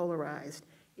really polarized.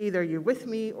 Either you're with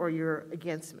me or you're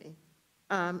against me.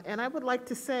 And I would like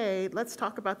to say, let's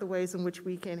talk about the ways in which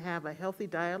we can have a healthy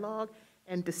dialogue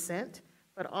and dissent,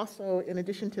 but also, in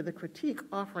addition to the critique,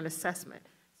 offer an assessment.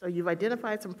 So you've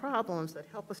identified some problems that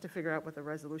help us to figure out what the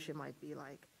resolution might be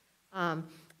like.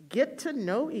 Get to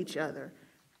know each other.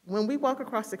 When we walk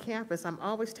across the campus, I'm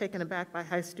always taken aback by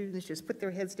how students just put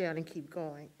their heads down and keep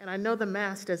going. And I know the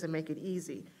mask doesn't make it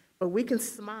easy, but we can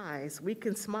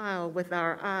smile with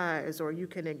our eyes, or you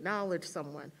can acknowledge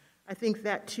someone. I think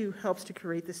that too helps to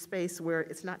create this space where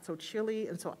it's not so chilly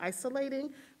and so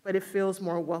isolating, but it feels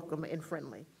more welcome and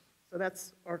friendly. So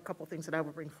that's a couple things that I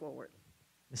would bring forward.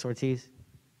 Ms. Ortiz?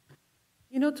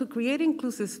 You know, to create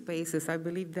inclusive spaces, I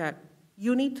believe that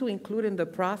you need to include in the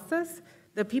process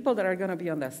the people that are going to be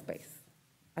on that space.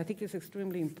 I think it's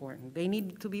extremely important. They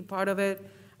need to be part of it.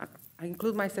 I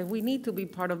include myself. We need to be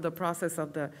part of the process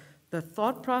of the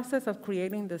thought process of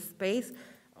creating the space,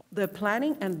 the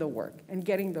planning and the work, and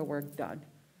getting the work done.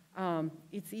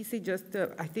 It's easy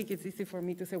I think it's easy for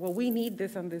me to say, well, we need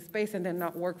this on this space, and then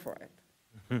not work for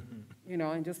it. You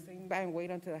know, and just think back and wait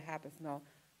until it happens. No,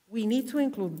 we need to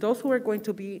include those who are going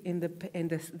to be in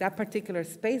that particular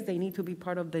space. They need to be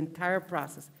part of the entire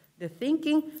process, the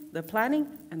thinking, the planning,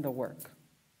 and the work.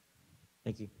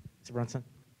 Thank you. Mr. Brunson?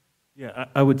 Yeah,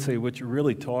 I would say what you're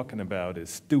really talking about is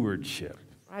stewardship.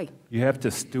 Right. You have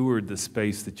to steward the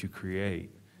space that you create,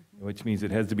 which means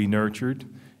it has to be nurtured,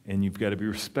 and you've got to be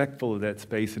respectful of that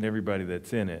space and everybody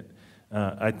that's in it.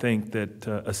 I think that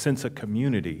a sense of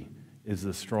community is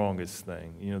the strongest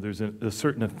thing. You know, there's a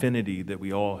certain affinity that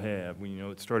we all have. You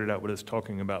know, it started out with us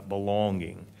talking about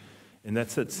belonging, and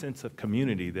that's that sense of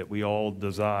community that we all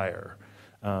desire.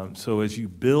 So as you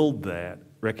build that,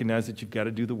 recognize that you've got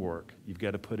to do the work. You've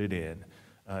got to put it in.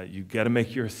 You've got to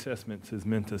make your assessments, as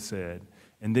Menta said,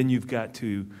 and then you've got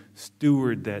to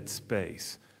steward that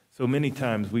space. So many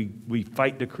times we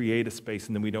fight to create a space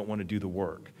and then we don't want to do the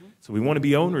work. So we want to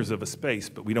be owners of a space,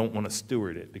 but we don't want to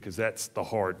steward it because that's the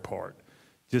hard part.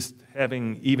 Just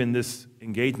having even this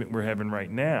engagement we're having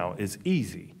right now is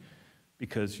easy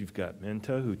because you've got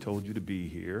Menta who told you to be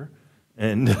here.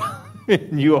 and,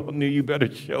 and you all knew you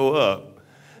better show up.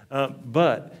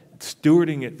 But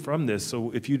stewarding it from this,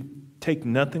 so if you take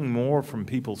nothing more from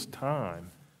people's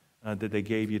time that they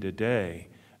gave you today,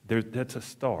 that's a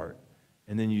start.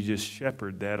 And then you just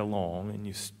shepherd that along and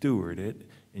you steward it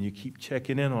and you keep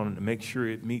checking in on it to make sure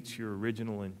it meets your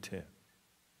original intent.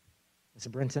 Mr.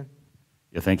 Brinson?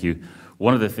 Yeah, thank you.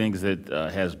 One of the things that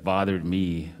has bothered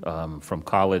me from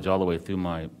college all the way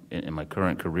through in my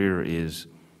current career is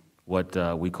what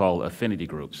we call affinity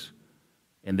groups,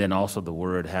 and then also the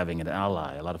word having an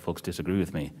ally. A lot of folks disagree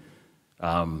with me.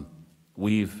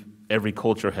 Every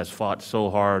culture has fought so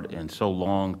hard and so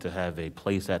long to have a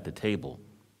place at the table,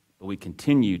 but we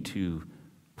continue to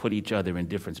put each other in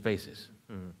different spaces,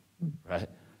 right?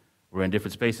 We're in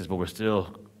different spaces, but we're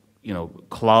still,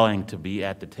 clawing to be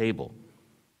at the table.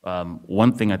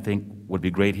 One thing I think would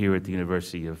be great here at the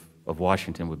University of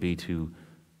Washington would be to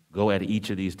go at each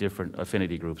of these different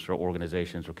affinity groups or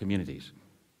organizations or communities,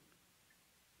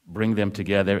 bring them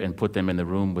together and put them in the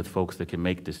room with folks that can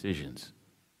make decisions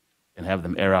and have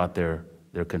them air out their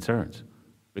concerns.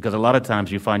 Because a lot of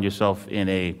times you find yourself in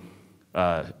a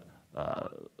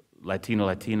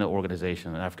Latina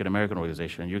organization, an African-American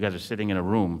organization, and you guys are sitting in a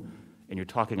room and you're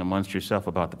talking amongst yourself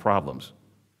about the problems.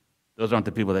 Those aren't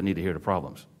the people that need to hear the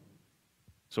problems.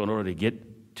 So in order to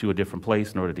get to a different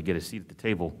place, in order to get a seat at the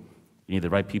table, you need the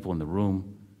right people in the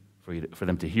room for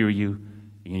them to hear you.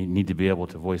 You need to be able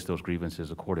to voice those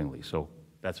grievances accordingly. So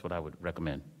that's what I would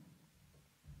recommend.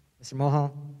 Mr.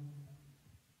 Mohan?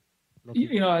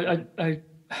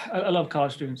 I love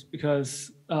college students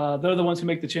because they're the ones who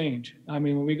make the change. I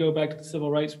mean, when we go back to the civil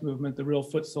rights movement, the real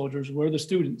foot soldiers were the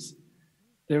students.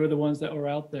 They were the ones that were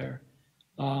out there.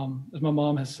 As my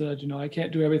mom has said, I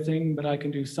can't do everything, but I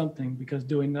can do something because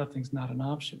doing nothing's not an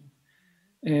option.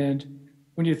 And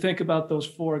when you think about those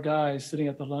 4 guys sitting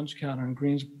at the lunch counter in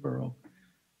Greensboro,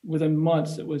 within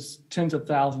months, it was tens of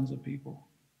thousands of people.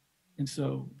 And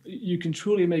so you can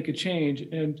truly make a change.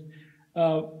 And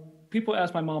people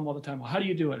ask my mom all the time, well, how do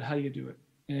you do it? How do you do it?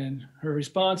 And her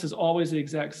response is always the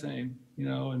exact same,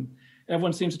 and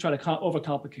everyone seems to try to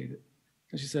overcomplicate it.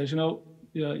 And she says,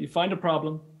 you find a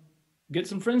problem, get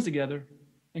some friends together,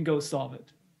 and go solve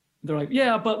it. And they're like,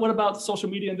 yeah, but what about social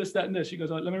media and this, that, and this? She goes,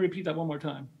 let me repeat that one more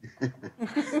time.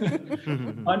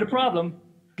 Find a problem,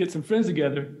 get some friends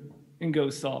together, and go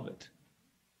solve it.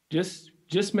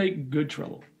 Just make good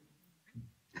trouble.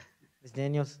 Ms.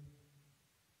 Daniels?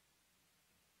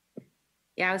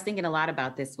 Yeah, I was thinking a lot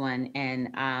about this one, and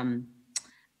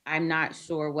I'm not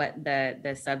sure what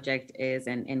the subject is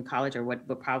in college or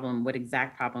what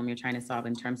exact problem you're trying to solve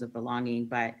in terms of belonging,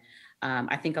 but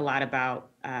I think a lot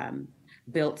about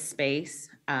built space.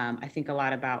 I think a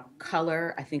lot about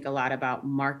color. I think a lot about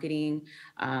marketing.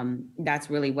 That's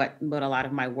really what a lot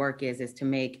of my work is to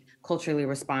make culturally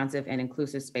responsive and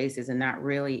inclusive spaces. And that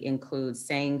really includes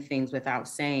saying things without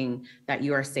saying that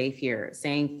you are safe here,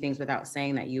 saying things without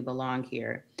saying that you belong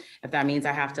here. If that means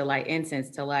I have to light incense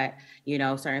to let,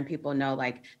 certain people know,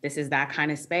 like, this is that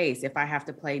kind of space. If I have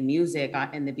to play music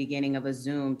in the beginning of a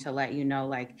Zoom to let you know,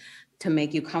 like, to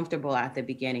make you comfortable at the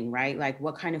beginning, right? Like,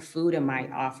 what kind of food am I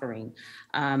offering?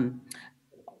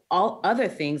 All other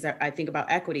things that I think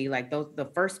about equity, like the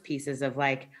first pieces of,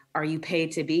 like, are you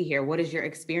paid to be here? What is your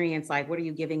experience like? What are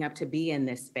you giving up to be in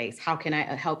this space? How can I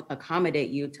help accommodate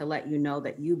you to let you know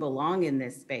that you belong in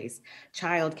this space?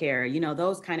 Childcare,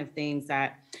 those kind of things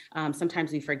that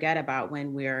sometimes we forget about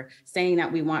when we're saying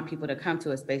that we want people to come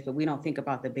to a space, but we don't think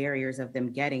about the barriers of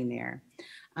them getting there.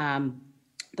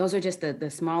 Those are just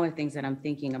the smaller things that I'm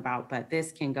thinking about, but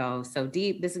this can go so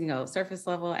deep. This can go surface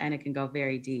level, and it can go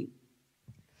very deep.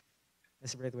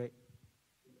 Mr. Braithwaite?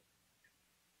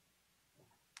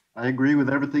 I agree with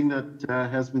everything that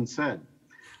has been said.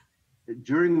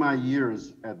 During my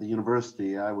years at the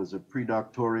university, I was a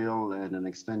pre-doctoral and an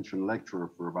extension lecturer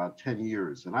for about 10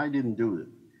 years, and I didn't do it.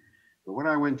 But when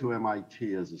I went to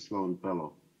MIT as a Sloan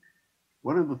Fellow,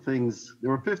 one of the things,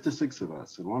 there were 56 of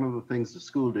us, and one of the things the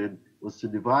school did was to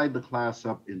divide the class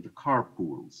up into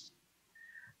carpools,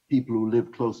 people who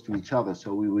lived close to each other,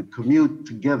 so we would commute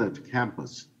together to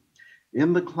campus.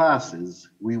 In the classes,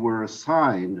 we were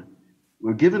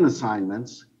given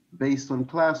assignments based on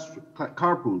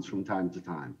carpools from time to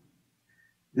time.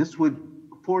 This would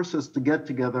force us to get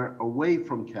together away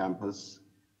from campus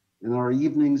in our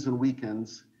evenings and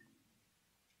weekends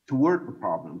to work the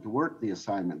problem, to work the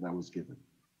assignment that was given.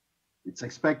 It's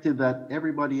expected that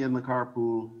everybody in the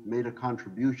carpool made a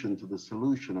contribution to the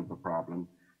solution of the problem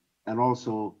and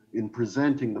also in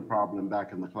presenting the problem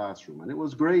back in the classroom. And it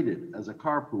was graded as a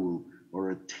carpool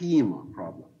or a team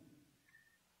problem.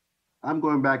 I'm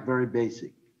going back very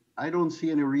basic. I don't see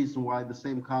any reason why the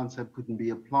same concept couldn't be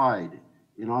applied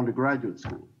in undergraduate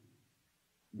school.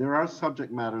 There are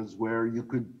subject matters where you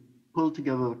could pull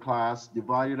together the class,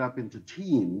 divide it up into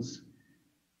teams,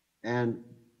 and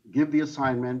give the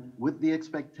assignment with the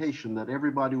expectation that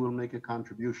everybody will make a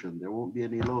contribution. There won't be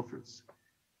any loafers.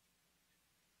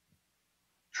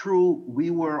 True,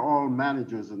 we were all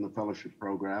managers in the fellowship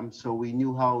program, so we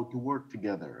knew how to work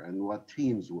together and what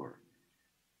teams were.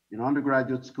 In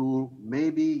undergraduate school,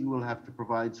 maybe you will have to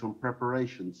provide some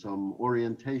preparation, some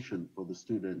orientation for the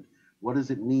student. What does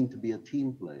it mean to be a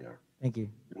team player? Thank you.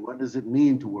 And what does it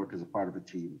mean to work as a part of a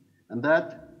team? And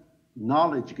that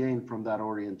knowledge gained from that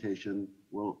orientation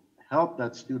will help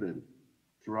that student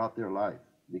throughout their life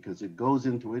because it goes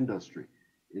into industry.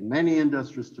 In many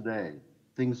industries today,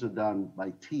 things are done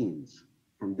by teams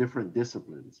from different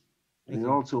disciplines. And it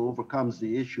also overcomes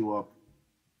the issue of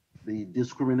the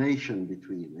discrimination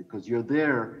between, because you're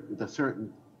there with a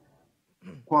certain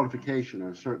qualification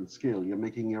or a certain skill. You're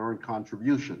making your own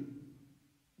contribution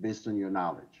based on your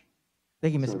knowledge.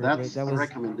 Thank you, Mr. So Braithwaite. that's the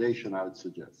recommendation I would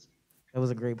suggest. That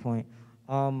was a great point.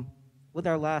 With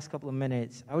our last couple of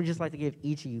minutes, I would just like to give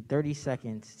each of you 30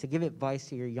 seconds to give advice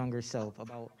to your younger self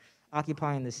about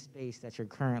occupying the space that you're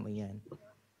currently in.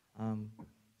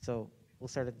 So we'll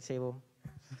start at the table.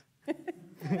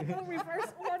 Go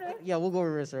reverse order. Yeah, we'll go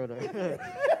reverse order.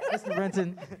 Mr.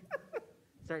 Brenton,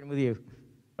 starting with you.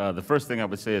 The first thing I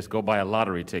would say is go buy a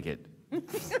lottery ticket.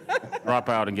 Drop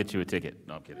out and get you a ticket.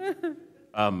 No, I'm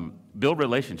kidding. Build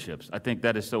relationships. I think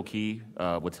that is so key.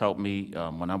 What's helped me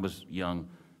when I was young,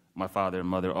 my father and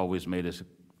mother always made us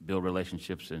build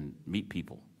relationships and meet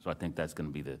people. So I think that's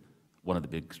going to be one of the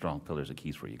big, strong pillars and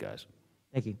keys for you guys.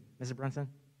 Thank you. Mr. Brunson?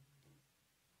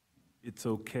 It's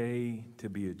okay to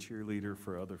be a cheerleader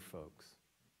for other folks.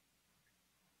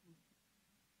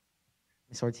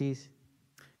 Ms. Ortiz?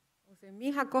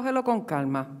 Mija, cógelo con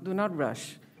calma. Do not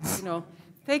rush. You know,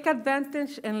 take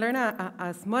advantage and learn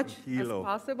as much as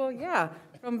possible. Yeah,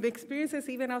 from the experiences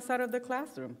even outside of the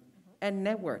classroom. And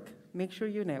network. Make sure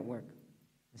you network.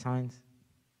 Ms. Hines?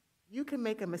 You can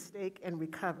make a mistake and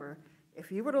recover.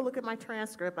 If you were to look at my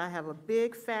transcript, I have a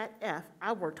big fat F.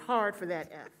 I worked hard for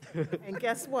that F. And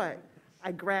guess what?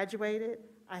 I graduated,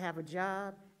 I have a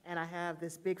job, and I have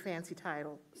this big fancy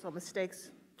title. So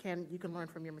mistakes, you can learn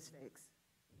from your mistakes.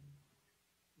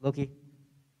 Loki?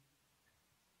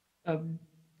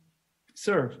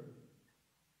 Serve.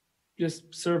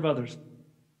 Just serve others.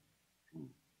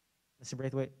 Mr.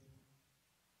 Braithwaite?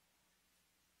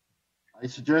 I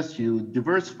suggest you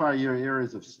diversify your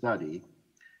areas of study.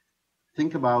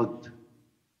 Think about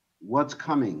what's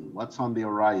coming, what's on the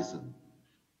horizon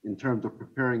in terms of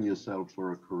preparing yourself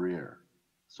for a career.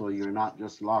 So you're not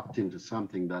just locked into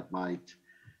something that might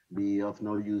be of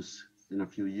no use in a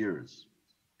few years.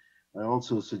 I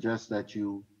also suggest that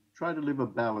you try to live a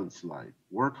balanced life.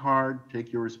 Work hard,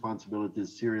 take your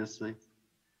responsibilities seriously,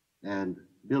 and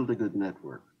build a good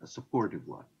network, a supportive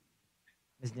one.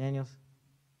 Ms. Daniels?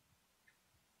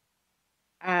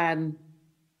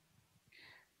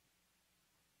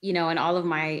 You know, in all of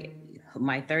my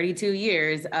 32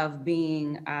 years of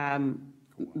being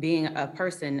a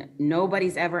person,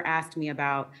 nobody's ever asked me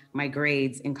about my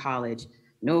grades in college.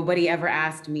 Nobody ever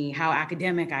asked me how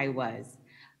academic I was.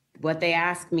 What they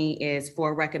asked me is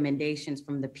for recommendations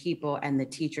from the people and the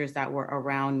teachers that were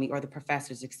around me, or the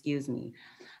professors, excuse me.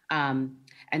 And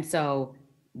so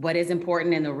what is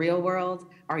important in the real world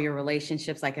are your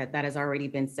relationships, like that has already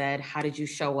been said. How did you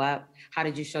show up? How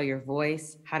did you show your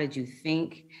voice? How did you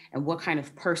think? And what kind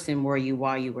of person were you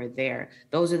while you were there?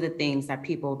 Those are the things that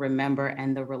people remember,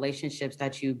 and the relationships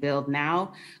that you build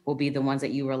now will be the ones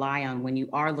that you rely on when you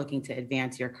are looking to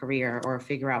advance your career or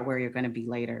figure out where you're going to be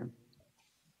later.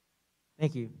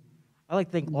 Thank you. I'd like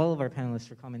to thank all of our panelists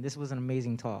for coming. This was an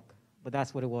amazing talk, but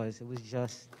that's what it was. It was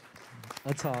just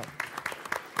a talk.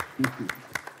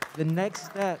 The next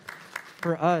step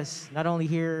for us, not only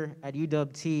here at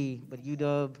UW-T, but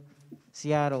UW,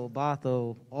 Seattle,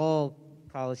 Bothell, all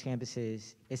college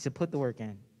campuses, is to put the work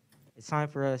in. It's time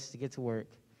for us to get to work.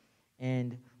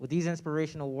 And with these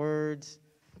inspirational words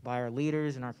by our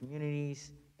leaders in our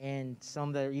communities, and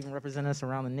some that even represent us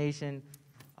around the nation,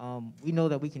 we know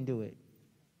that we can do it.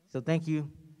 So thank you,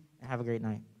 and have a great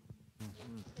night.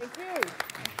 Thank you.